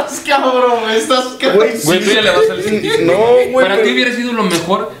 Estás cabrón, Güey, tú ya le vas al City. No, güey. Para ti hubiera sido lo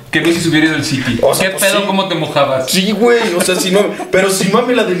mejor que Messi se hubiera ido al City. O sea, ¿Qué pues pedo? sí. ¿Cómo te mojabas? Sí, güey, o sea, si no. Pero si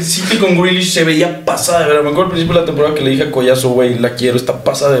mami, la del City con Grealish se veía pasada de verga. Me acuerdo al principio de la temporada que le dije a Collazo, güey, la quiero, está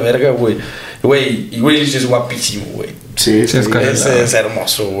pasada de verga, güey. Güey, y Grealish es guapísimo, güey. Sí, Sí, es cagada. Es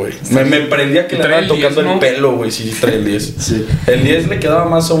hermoso, güey. Me prendía que le Trae estaban el 10, tocando ¿no? el pelo, güey. Sí, trae el 10. Sí. El 10 le quedaba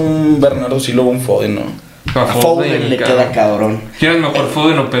más a un Bernardo Silva o un Foden, ¿no? A Foden le queda cabrón. ¿Quién es mejor,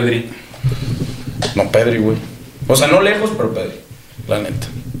 Foden o Pedri? No, Pedri, güey. O sea, no lejos, pero Pedri. La neta.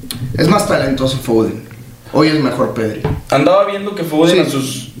 Es más talentoso Foden. Hoy es mejor Pedri. Andaba viendo que Foden Sí. a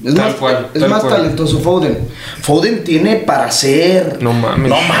sus. Es Tal más, cual, es tal más cual. talentoso Foden. Foden tiene para hacer. No mames.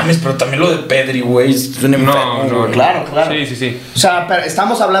 No mames, pero también lo de Pedri, güey. Es un enfermo, No, güey. Claro. Sí. O sea, pero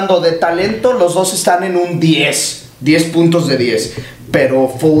estamos hablando de talento, los dos están en un 10. 10 puntos de 10. Pero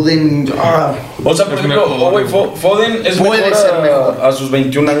Foden. O sea, por Es ejemplo, mejor, güey, Foden es Puede mejor ser mejor. a sus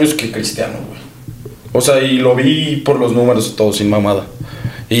 21 años que Cristiano, güey. O sea, y lo vi por los números y todo, sin mamada.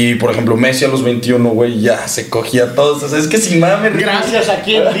 Y, por ejemplo, Messi a los 21, güey, ya se cogía a todos. O sea, es que sin mames. Gracias a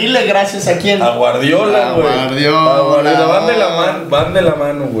quién, dile gracias a quién. A Guardiola, A güey. Guardiola. A Guardiola. Van de la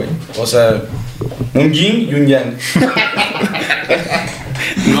mano, güey. O sea, un yin y un yang.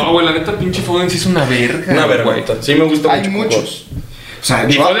 No, güey, la neta, pinche Foden sí es una verga. Una güey. vergüenza. Sí me gusta Hay mucho. muchos. O sea,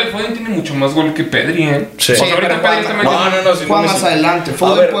 Y Foden tiene mucho más gol que Pedri, ¿eh? Sí. O sea, Sí, ahorita pero Pedri juega- está No, metiendo... no, no. Si juega no más me- adelante. A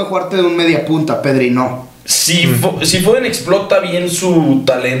Foden ver, puede jugarte de un media punta, Pedri no. Si Foden explota bien su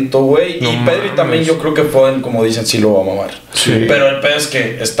talento, güey. No y Pedri mames. también, yo creo que Foden, como dicen, sí lo va a mamar. Sí. Pero el pedo es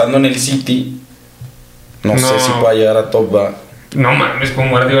que estando en el City, no sé No. si pueda llegar a top, va. No mames, con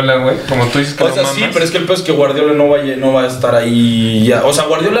Guardiola, güey. Como tú dices que O no sea, mamas. sí, pero es que el pedo es que Guardiola no va a estar ahí ya. O sea,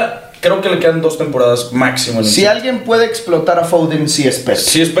 Guardiola creo que le quedan 2 temporadas máximo en el Si City. alguien puede explotar a Foden, sí es Pep.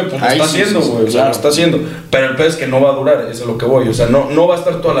 Sí, es Pep, pues lo Ahí está sí, haciendo, sí, güey. O sea, claro. lo está haciendo. Pero el pedo es que no va a durar, eso es lo que voy. O sea, no va a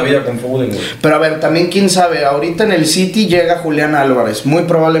estar toda la vida con Foden, güey. Pero a ver, también quién sabe, ahorita en el City llega Julián Álvarez, muy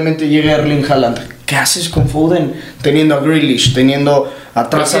probablemente llegue Erling Haaland. ¿Qué haces con Foden? Teniendo a Grealish, teniendo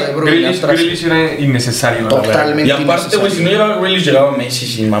atrás a De Bruyne, atrás. Grealish era innecesario, la verdad. Totalmente. Y aparte, güey, si no llegaba Grealish, llegaba Messi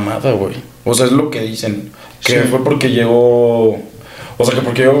sin mamada, güey. O sea, es lo que dicen. Que Sí. fue porque llegó. O sea, que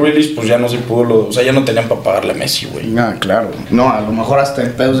porque llegó Grealish, pues ya no se pudo. O sea, ya no tenían para pagarle a Messi, güey. Ah, claro. No, a lo mejor hasta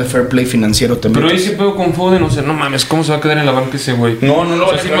en pedos de fair play financiero también. Pero ahí se pegó con Foden, o sea, no mames, ¿cómo se va a quedar en la banca ese güey? No lo O van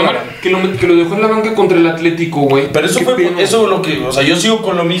sea, a sin dejar. mamar, que lo dejó en la banca contra el Atlético, güey. Pero eso ¿Qué fue. pedo? Eso lo que. O sea, yo sigo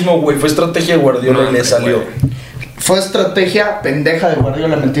con lo mismo, güey. Fue estrategia de Guardiola y le Mames, salió. güey. Fue estrategia pendeja de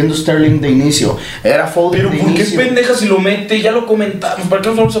Guardiola metiendo Sterling de inicio. Era Foden. Pero ¿por qué es pendeja si lo mete? Ya lo comentamos. ¿Para qué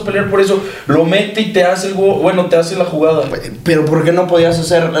nos vamos a pelear por eso? Lo mete y te hace el gol. Bueno, te hace la jugada. Pero ¿por qué no podías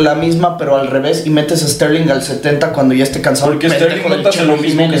hacer la misma pero al revés y metes a Sterling al 70 cuando ya esté cansado? Porque Sterling no te hace lo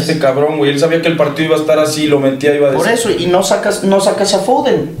mismo que este cabrón, güey. Él sabía que el partido iba a estar así, lo metía, iba a decir. Por eso, y no sacas a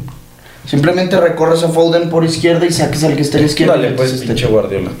Foden. Simplemente recorres a Foden por izquierda y saques al que esté a la izquierda. Dale, pues, pinche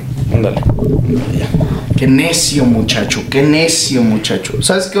Guardiola. Ándale. Ya. Qué necio, muchacho. Qué necio, muchacho.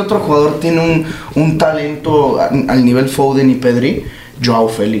 ¿Sabes qué otro jugador tiene un talento al nivel Foden y Pedri? Joao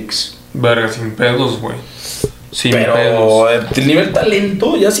Félix. Verga, sin pedos, güey. Sin pero pedos. El nivel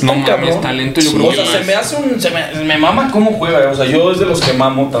talento ya sí no tan cabrón. Mames, talento yo creo o sea, que se me hace me mama cómo juega. O sea, yo es de los que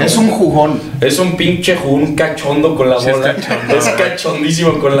mamo también. Es un jugón. Es un pinche jugón, un cachondo con la bola. Es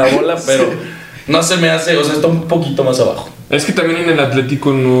cachondísimo con la bola, pero no se me hace, o sea, está un poquito más abajo. Es que también en el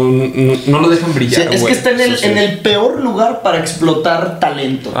Atlético no lo dejan brillar, sí, es que está en el peor lugar para explotar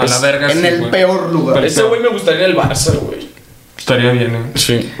talento. A la verga, en el peor lugar. Pero ese güey me gustaría en el Barça, güey. Estaría bien,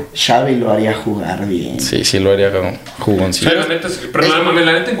 Sí. Xavi lo haría jugar bien. Sí, lo haría como jugoncito. Pero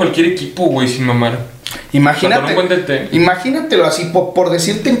la neta en cualquier equipo, güey, sin mamar. Imagínatelo así, por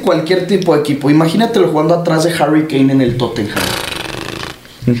decirte en cualquier tipo de equipo. Imagínatelo jugando atrás de Harry Kane en el Tottenham.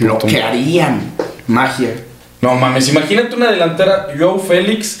 Lo que harían. Magia. No mames, imagínate una delantera: Joao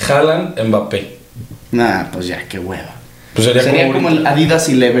Félix, Haaland, Mbappé. Nah, pues ya, qué hueva. Pues sería como el Adidas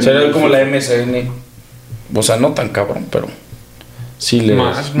Eleven. Sería como la MSN. O sea, no tan cabrón, pero sí le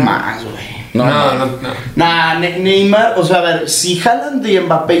más, güey. No. Neymar, o sea, a ver, si Haaland y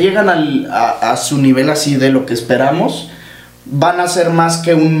Mbappé llegan a su nivel así de lo que esperamos, van a ser más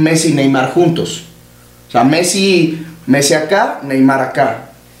que un Messi y Neymar juntos. O sea, Messi acá, Neymar acá.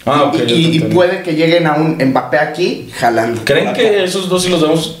 Y puede que lleguen a un Mbappé aquí, Haaland. ¿Creen que esos dos si los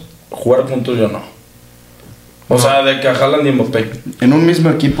debemos jugar juntos? Yo no. O sea, de que a Haaland y Mbappé ¿en un mismo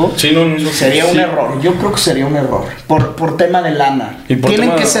equipo? Sí, no, en un mismo sería un error. Yo creo que sería un error. Por tema de lana.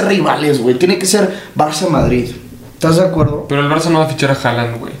 Tienen que ser rivales, güey. Tiene que ser Barça-Madrid. ¿Estás de acuerdo? Pero el Barça no va a fichar a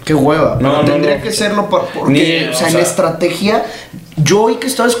Haaland, güey. Qué hueva. Tendría que serlo porque, o sea, en estrategia. Yo hoy que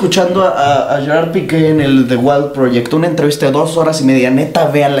estaba escuchando a Gerard Piqué en el The Wild Project, una entrevista de 2 horas y media, neta,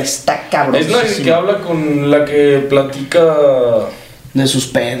 véanla, está cabrón. Es la que habla con la que platica de sus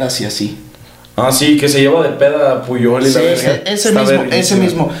pedas y así. Ah, sí, que se lleva de peda a Puyol y sí, ese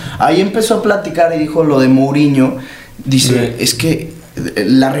mismo. Ahí empezó a platicar y dijo lo de Mourinho. Dice, es que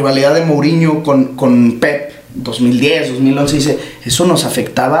la rivalidad de Mourinho con Pep 2010, 2011, dice, eso nos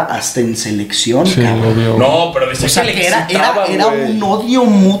afectaba hasta en selección, cabrón. No, pero dice, o sea, que era un odio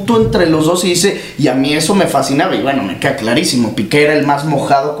mutuo entre los dos, y dice, y a mí eso me fascinaba, y bueno, me queda clarísimo, Piqué era el más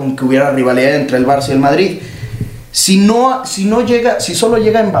mojado con que hubiera rivalidad entre el Barça y el Madrid. Si solo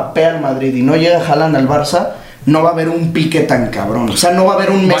llega Mbappé al Madrid y no llega Haaland al Barça, no va a haber un pique tan cabrón. O sea, no va a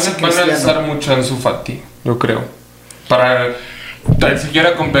haber un Messi Cristiano. Van a alzar mucho en su Fati, yo creo. Para tan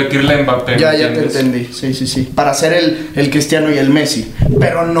siquiera competirle a Mbappé. Ya te entendí, sí. Para ser el Cristiano y el Messi.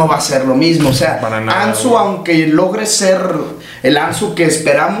 Pero no va a ser lo mismo. O sea, Ansu, aunque logre ser el Ansu que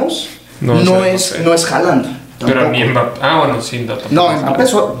esperamos, no es Haaland. Pero ni Mbappé. Bueno, sí, no,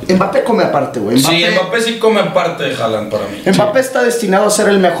 Mbappé come aparte, güey. Sí, Mbappé sí come aparte de Haaland para mí. Mbappé está destinado a ser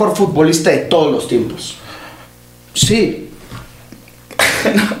el mejor futbolista de todos los tiempos. Sí.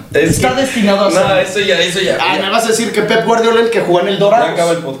 Está destinado a ser. No, eso ya. Me vas a decir que Pep Guardiola el que jugó en el Dorados. Ya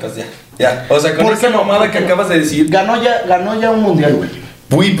acaba el podcast, ya. O sea, con esa mamada que acabas de decir. Ganó ya un mundial, güey.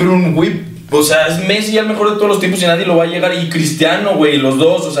 Güey, pero o sea, es Messi el mejor de todos los tiempos y nadie lo va a llegar. Y Cristiano, güey, los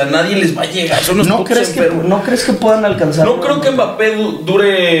dos. O sea, nadie les va a llegar. Son ¿No crees que puedan alcanzar? No creo que Mbappé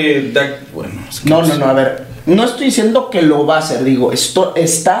dure. Bueno, es que no, a ver. No estoy diciendo que lo va a hacer. Digo, esto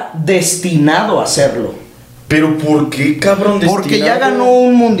está destinado a hacerlo. ¿Pero por qué, cabrón? Porque ya ganó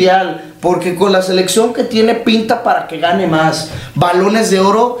un mundial. Porque con la selección que tiene pinta para que gane más. Balones de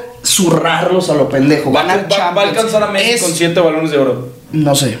oro, zurrarlos a lo pendejo. Va a alcanzar a Messi con 7 balones de oro.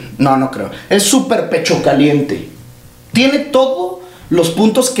 No sé, no creo. Es súper pecho caliente. Tiene todos los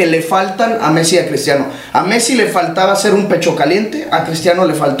puntos que le faltan a Messi y a Cristiano. A Messi le faltaba ser un pecho caliente, a Cristiano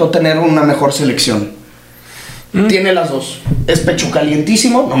le faltó tener una mejor selección. Tiene las dos. Es pecho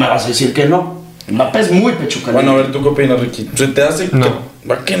calientísimo, no me vas a decir que no. Mbappé es muy pecho caliente. Bueno, a ver, ¿tú qué opinas, Ricky? ¿Se te hace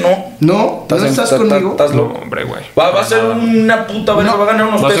 ¿Va que no? ¿No? ¿No estás conmigo? ¿Estás loco? No, hombre, güey. Va a ser una puta verga, va a ganar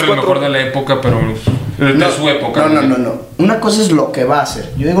unos 3-4. Va a ser el mejor de la época, pero de su época. No. Una cosa es lo que va a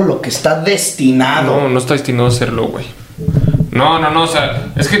hacer. Yo digo lo que está destinado. No está destinado a hacerlo, güey. No. O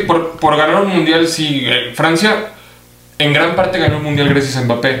sea, es que por ganar un mundial, sí. Francia, en gran parte ganó un mundial gracias a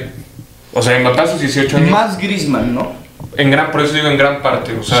Mbappé. O sea, Mbappé a sus 18 años. Más Griezmann, ¿no? Por eso digo en gran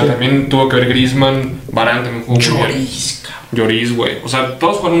parte. O sea, también tuvo que ver Griezmann, Varane también jugó muy bien. Lloris, güey. O sea,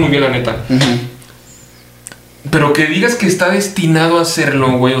 todos jugaron muy bien, la neta. Pero que digas que está destinado a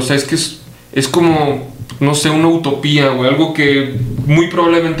hacerlo, güey. O sea, es que es como, no sé, una utopía, güey. Algo que muy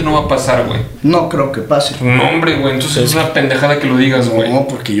probablemente no va a pasar, güey. No creo que pase. No, hombre, güey. Entonces es una pendejada que lo digas, güey. No,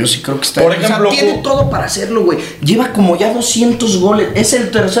 porque yo sí creo que está. Por ejemplo, o sea, tiene todo para hacerlo, güey. Lleva como ya 200 goles. Es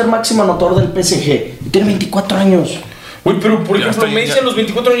el tercer máximo anotador del PSG. Y tiene 24 años. Uy, pero por ejemplo, Messi a los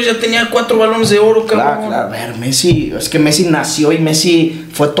 24 años ya tenía 4 balones de oro, cabrón. Claro, a ver, Messi, es que Messi nació y Messi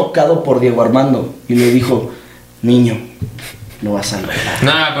fue tocado por Diego Armando y le dijo, niño, lo vas a lograr.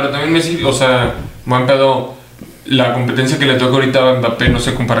 Nah, pero también Messi, o sea, buen pedo, la competencia que le toca ahorita a Mbappé no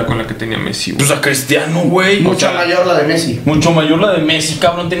se compara con la que tenía Messi, güey. Pues a Cristiano, güey. Mucho mayor la de Messi. Mucho mayor la de Messi,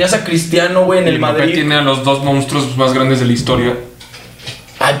 cabrón. Tenías a Cristiano, güey, en el Mbappé Madrid. tiene a los 2 monstruos más grandes de la historia.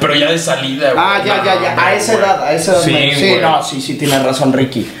 Ay, pero ya de salida, güey. Ya. A esa edad. Sí, tienes razón,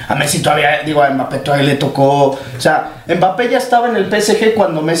 Ricky. A Messi todavía, a Mbappé todavía le tocó. O sea, Mbappé ya estaba en el PSG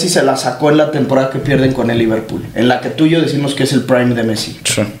cuando Messi se la sacó en la temporada que pierden con el Liverpool. En la que tú y yo decimos que es el prime de Messi.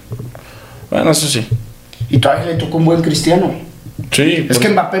 Sí. Bueno, eso sí. Y todavía le tocó un buen Cristiano. Sí. Es que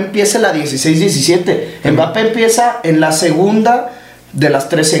Mbappé empieza en la 16-17. Mbappé empieza en la segunda de las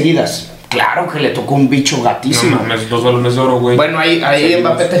 3 seguidas. Claro que le tocó un bicho gatísimo. No mames, 2 balones de oro, güey. Bueno, ahí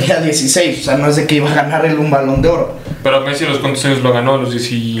Mbappé tenía 16. O sea, no es de que iba a ganar él un balón de oro. Pero Messi, ¿a los cuántos años lo ganó? ¿A los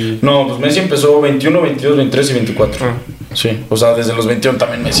 10? No, pues Messi empezó 21, 22, 23 y 24. Sí, o sea, desde los 21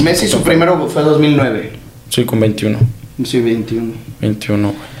 también Messi. Messi su primero fue 2009. Sí, con 21. Sí, 21. 21,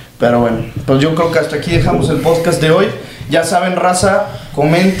 güey. Pero bueno, pues yo creo que hasta aquí dejamos el podcast de hoy. Ya saben, raza,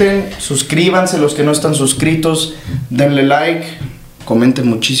 comenten, suscríbanse los que no están suscritos, denle like. Comenten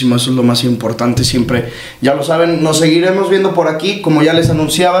muchísimo, eso es lo más importante siempre. Ya lo saben, nos seguiremos viendo por aquí. Como ya les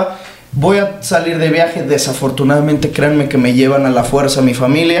anunciaba, voy a salir de viaje. Desafortunadamente, créanme que me llevan a la fuerza mi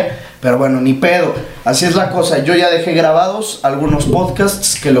familia. Pero bueno, ni pedo. Así es la cosa. Yo ya dejé grabados algunos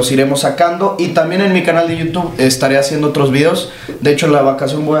podcasts que los iremos sacando. Y también en mi canal de YouTube estaré haciendo otros videos. De hecho, en la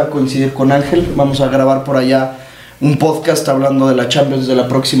vacación voy a coincidir con Ángel. Vamos a grabar por allá un podcast hablando de la Champions de la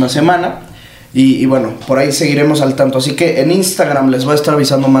próxima semana. Y bueno, por ahí seguiremos al tanto. Así que en Instagram les voy a estar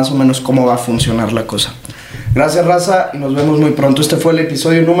avisando más o menos cómo va a funcionar la cosa. Gracias, raza, y nos vemos muy pronto. Este fue el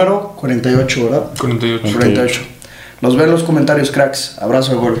episodio número 48, ¿verdad? 48. Nos ven en los comentarios, cracks.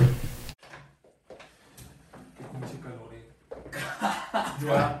 Abrazo de gol.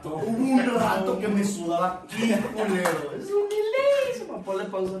 Hubo un rato que me sudaba aquí, culero. Es humilísimo. Ponle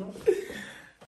pausa, ¿no?